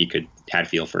and he had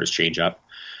feel for his changeup.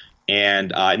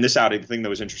 And in this outing, the thing that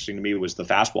was interesting to me was the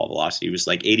fastball velocity. He was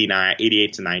like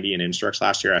 88 to 90 in Instructs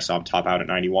last year. I saw him top out at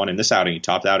 91. In this outing, he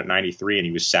topped out at 93, and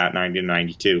he was sat 90 to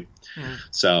 92.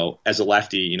 So as a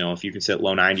lefty, you know, if you can sit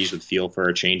low 90s with feel for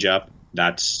a changeup,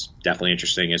 that's definitely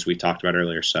interesting, as we talked about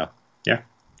earlier. So, yeah.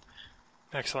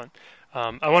 Excellent.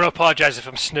 I want to apologize if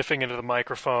I'm sniffing into the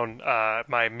microphone.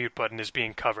 My mute button is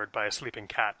being covered by a sleeping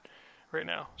cat right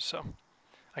now, so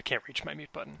I can't reach my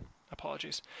mute button.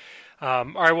 Apologies. All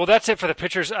right, well, that's it for the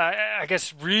pitchers. I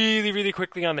guess really, really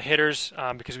quickly on the hitters,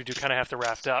 because we do kind of have to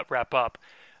wrap up.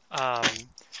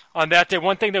 On that day,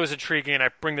 one thing that was intriguing, and I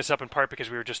bring this up in part because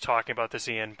we were just talking about this,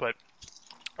 Ian, but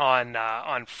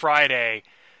on Friday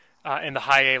in the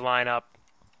high A lineup,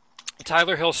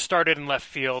 Tyler Hill started in left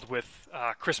field with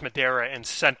Chris Madera in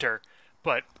center,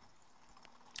 but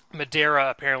Madera,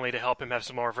 apparently to help him have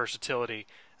some more versatility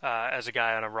as a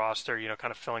guy on a roster, you know,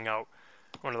 kind of filling out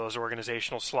one of those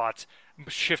organizational slots,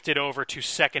 shifted over to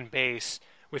second base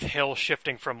with Hill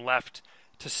shifting from left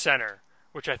to center,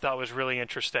 which I thought was really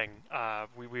interesting.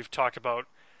 We've talked about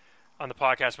on the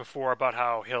podcast before about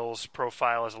how Hill's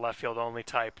profile as a left field only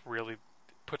type really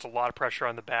puts a lot of pressure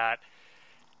on the bat.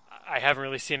 I haven't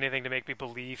really seen anything to make me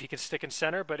believe he can stick in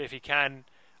center, but if he can,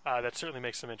 that certainly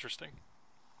makes him interesting.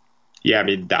 Yeah, I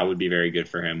mean, that would be very good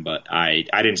for him, but I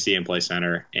didn't see him play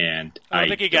center, and I don't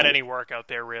think he got any work out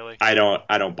there, really. I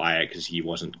don't buy it because he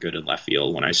wasn't good in left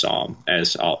field when I saw him.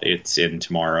 It's in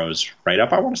tomorrow's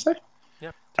write-up, I want to say.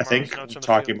 Yeah, I think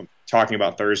talking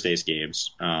about Thursday's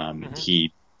games,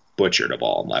 he butchered a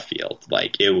ball in left field.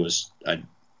 Like, it was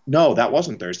no, that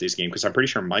wasn't Thursday's game because I'm pretty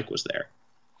sure Mike was there.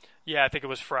 Yeah, I think it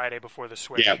was Friday before the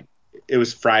switch. Yeah, it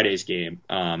was Friday's game.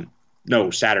 No,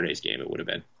 Saturday's game it would have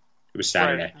been. It was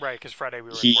Saturday. Right, because Friday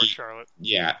we were in Port Charlotte.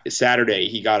 Yeah, Saturday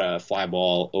he got a fly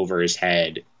ball over his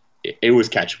head. It was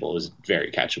catchable. It was very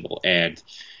catchable. And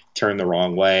turned the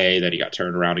wrong way. Then he got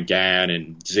turned around again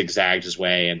and zigzagged his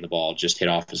way, and the ball just hit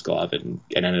off his glove and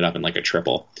ended up in like a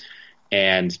triple.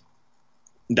 And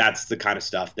that's the kind of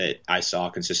stuff that I saw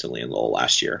consistently in Lowell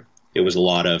last year. It was a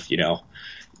lot of, you know,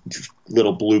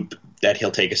 little bloop that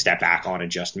he'll take a step back on and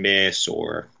just miss,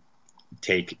 or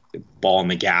take ball in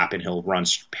the gap and he'll run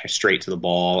straight to the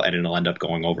ball and it'll end up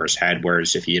going over his head.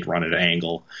 Whereas if he had run at an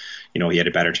angle, you know, he had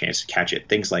a better chance to catch it,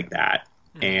 things like that.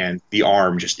 And the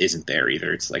arm just isn't there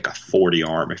either. It's like a 40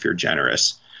 arm if you're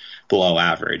generous, below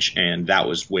average. And that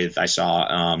was I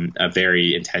saw a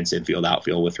very intense infield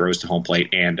outfield with throws to home plate,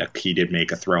 and he did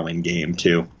make a throw in game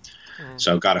too.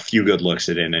 So got a few good looks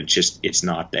at it, and it's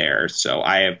not there. So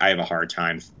I have a hard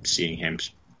time seeing him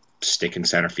stick in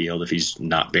center field if he's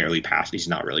not barely past. He's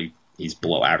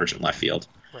below average in left field.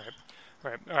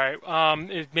 Right. All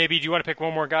right. Maybe do you want to pick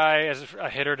one more guy as a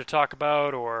hitter to talk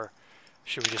about, or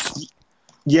should we just?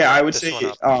 Yeah, I would say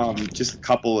just a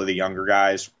couple of the younger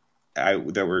guys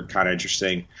that were kind of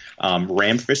interesting.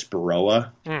 Ramphis Baroa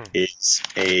is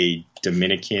a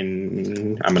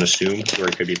Dominican, I'm going to assume, or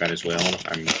it could be Venezuelan.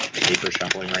 I'm paper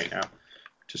shuffling right now.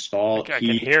 to stall. I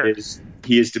can hear it.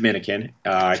 He is Dominican.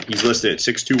 He's listed at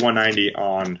 6'2", 190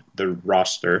 on the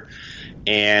roster,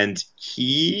 and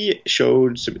he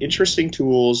showed some interesting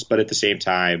tools, but at the same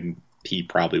time, he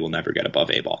probably will never get above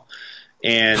A ball.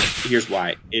 And here's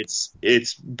why: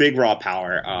 it's big raw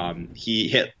power. He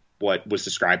hit what was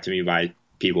described to me by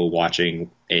people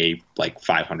watching a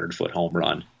 500-foot home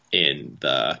run in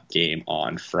the game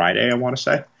on Friday. I want to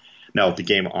say, no, the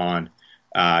game on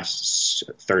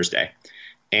Thursday.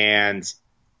 And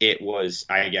it was,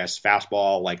 I guess,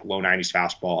 fastball, low 90s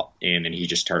fastball, and he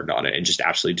just turned on it and just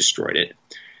absolutely destroyed it.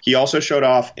 He also showed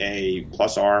off a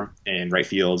plus arm in right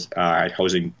field,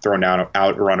 throwing down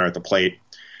out a runner at the plate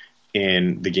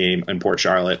in the game in Port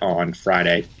Charlotte on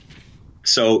Friday.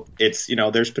 So it's,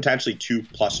 there's potentially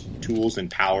 2+ tools in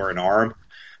power and arm,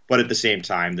 but at the same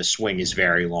time, the swing is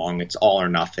very long. It's all or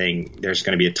nothing. There's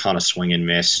going to be a ton of swing and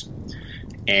miss.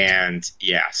 And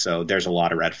so there's a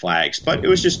lot of red flags, but it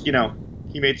was just,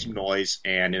 he made some noise,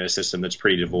 and in a system that's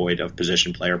pretty devoid of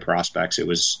position player prospects, it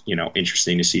was,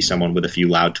 interesting to see someone with a few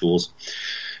loud tools.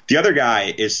 The other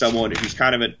guy is someone who's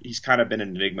kind of been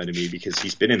an enigma to me because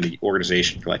he's been in the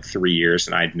organization for 3 years,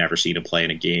 and I'd never seen him play in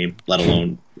a game, let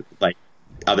alone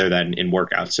other than in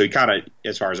workouts. So he kind of,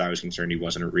 as far as I was concerned, he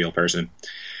wasn't a real person.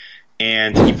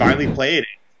 And he finally played.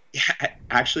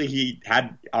 Actually, he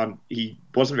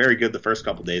wasn't very good the first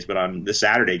couple days, but on the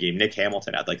Saturday game, Nick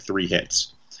Hamilton had 3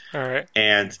 hits. All right.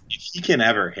 And if he can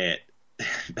ever hit,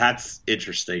 that's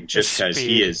interesting just because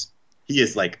he is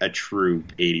a true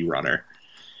 80 runner.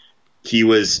 He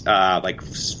was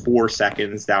 4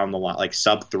 seconds down the line,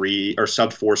 sub 3 or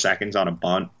sub 4 seconds on a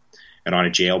bunt, and on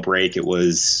a jailbreak it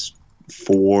was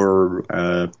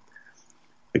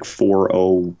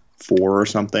 4:04 or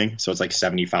something. So it's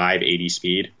 75, 80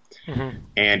 speed. Mm-hmm.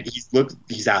 And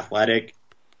he's athletic.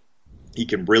 He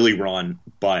can really run,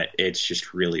 but it's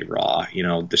just really raw.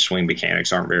 The swing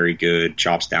mechanics aren't very good.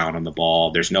 Chops down on the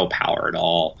ball. There's no power at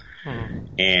all. Mm-hmm.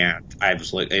 And I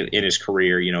was in his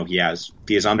career, he has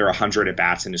under 100 at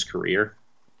bats in his career.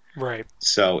 Right.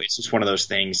 So it's just one of those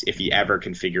things. If he ever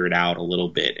can figure it out a little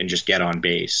bit and just get on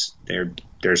base,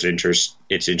 there's interest.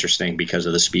 It's interesting because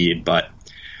of the speed, but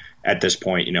at this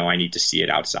point, I need to see it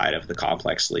outside of the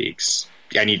complex leagues.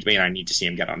 I need to see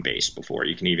him get on base before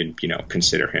you can even,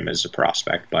 consider him as a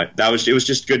prospect. But it was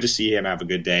just good to see him have a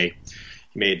good day.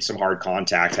 He made some hard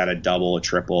contact, had a double, a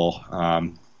triple,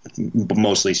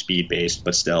 mostly speed based,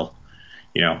 but still,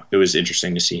 it was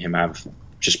interesting to see him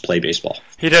just play baseball.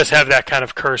 He does have that kind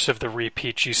of curse of the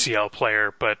repeat GCL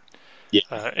player, but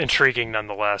intriguing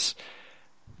nonetheless.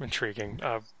 Intriguing.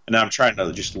 And I'm trying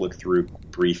to just look through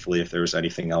briefly if there was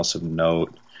anything else of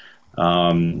note.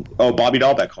 Bobby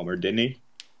Dahlbeck homered, didn't he?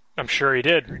 I'm sure he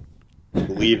did. I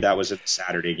believe that was a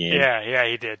Saturday game. Yeah,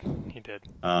 he did.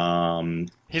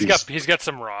 He's got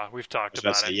some raw. We've talked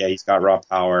about it. Yeah, he's got raw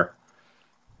power.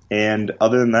 And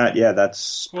other than that,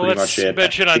 that's pretty much it. Let's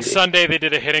mention on Sunday they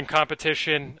did a hitting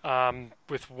competition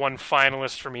with one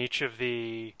finalist from each of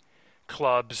the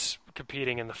clubs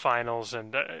competing in the finals.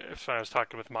 And I was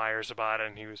talking with Myers about it,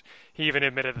 and he even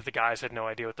admitted that the guys had no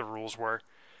idea what the rules were.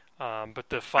 But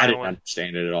the final, I didn't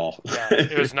understand it at all.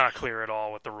 It was not clear at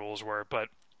all what the rules were. But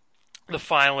the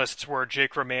finalists were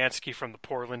Jake Romansky from the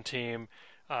Portland team.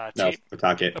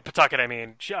 Pawtucket.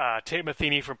 Tate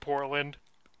Matheny from Portland,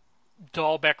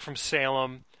 Dahlbeck from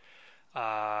Salem,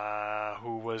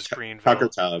 who was Greenville. Tucker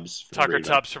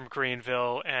Tubbs from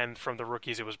Greenville, and from the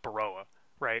rookies it was Baroa,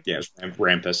 right? Yeah, it was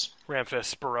Ramphis,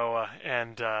 Baroa,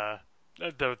 and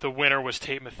the winner was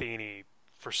Tate Matheny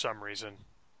for some reason.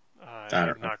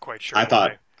 I'm not quite sure. I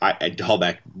thought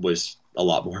Dahlbeck was a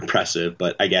lot more impressive,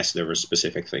 but I guess there were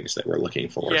specific things that we're looking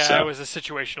for. Yeah, it was a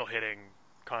situational hitting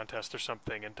contest or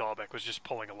something, and Dahlbeck was just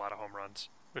pulling a lot of home runs,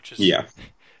 which is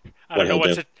I don't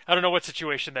know what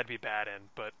situation that'd be bad in,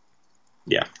 but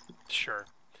sure.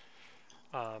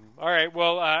 All right.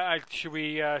 Well, should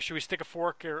we stick a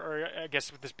fork, or I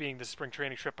guess with this being the spring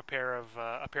training trip, a pair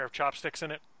of chopsticks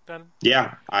in it then?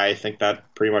 Yeah, I think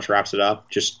that pretty much wraps it up.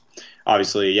 Just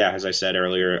obviously, as I said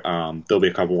earlier, there'll be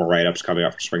a couple more write-ups coming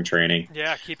up for spring training.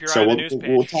 Yeah, keep your eye on the news page.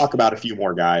 We'll talk about a few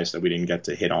more guys that we didn't get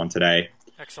to hit on today.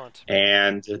 Excellent.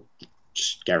 And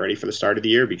just get ready for the start of the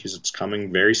year because it's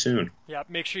coming very soon. Yeah,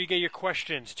 make sure you get your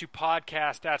questions to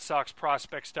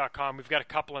podcast@soxprospects.com. We've got a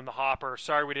couple in the hopper.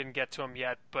 Sorry we didn't get to them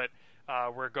yet, but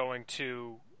we're going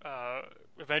to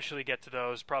eventually get to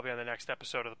those, probably on the next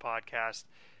episode of the podcast.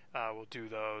 We'll do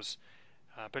those.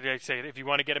 But like I say, if you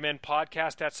want to get them in,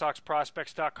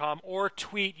 podcast@soxprospects.com, or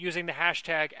tweet using the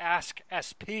hashtag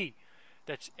AskSP.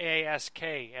 That's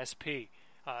ASKSP.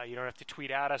 You don't have to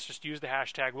tweet at us. Just use the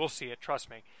hashtag. We'll see it. Trust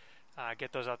me.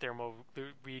 get those out there, and we'll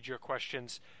read your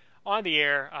questions on the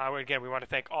air. Again, we want to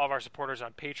thank all of our supporters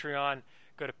on Patreon.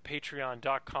 Go to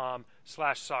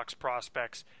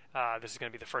patreon.com/SoxProspects. This is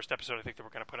going to be the first episode, I think, that we're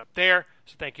going to put up there.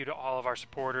 So thank you to all of our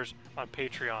supporters on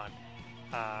Patreon.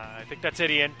 I think that's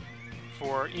it, Ian.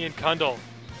 For Ian Kundle,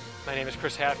 my name is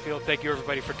Chris Hatfield. Thank you,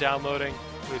 everybody, for downloading.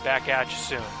 We'll be back at you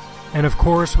soon. And, of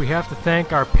course, we have to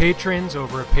thank our patrons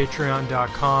over at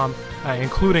patreon.com,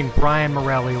 including Brian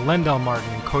Morelli, Lendell Martin,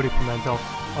 and Cody Pimentel,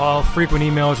 all frequent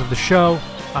emailers of the show.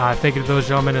 Thank you to those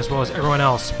gentlemen as well as everyone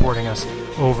else supporting us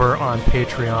over on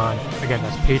Patreon. Again,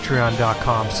 that's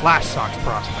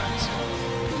patreon.com/SoxProspects.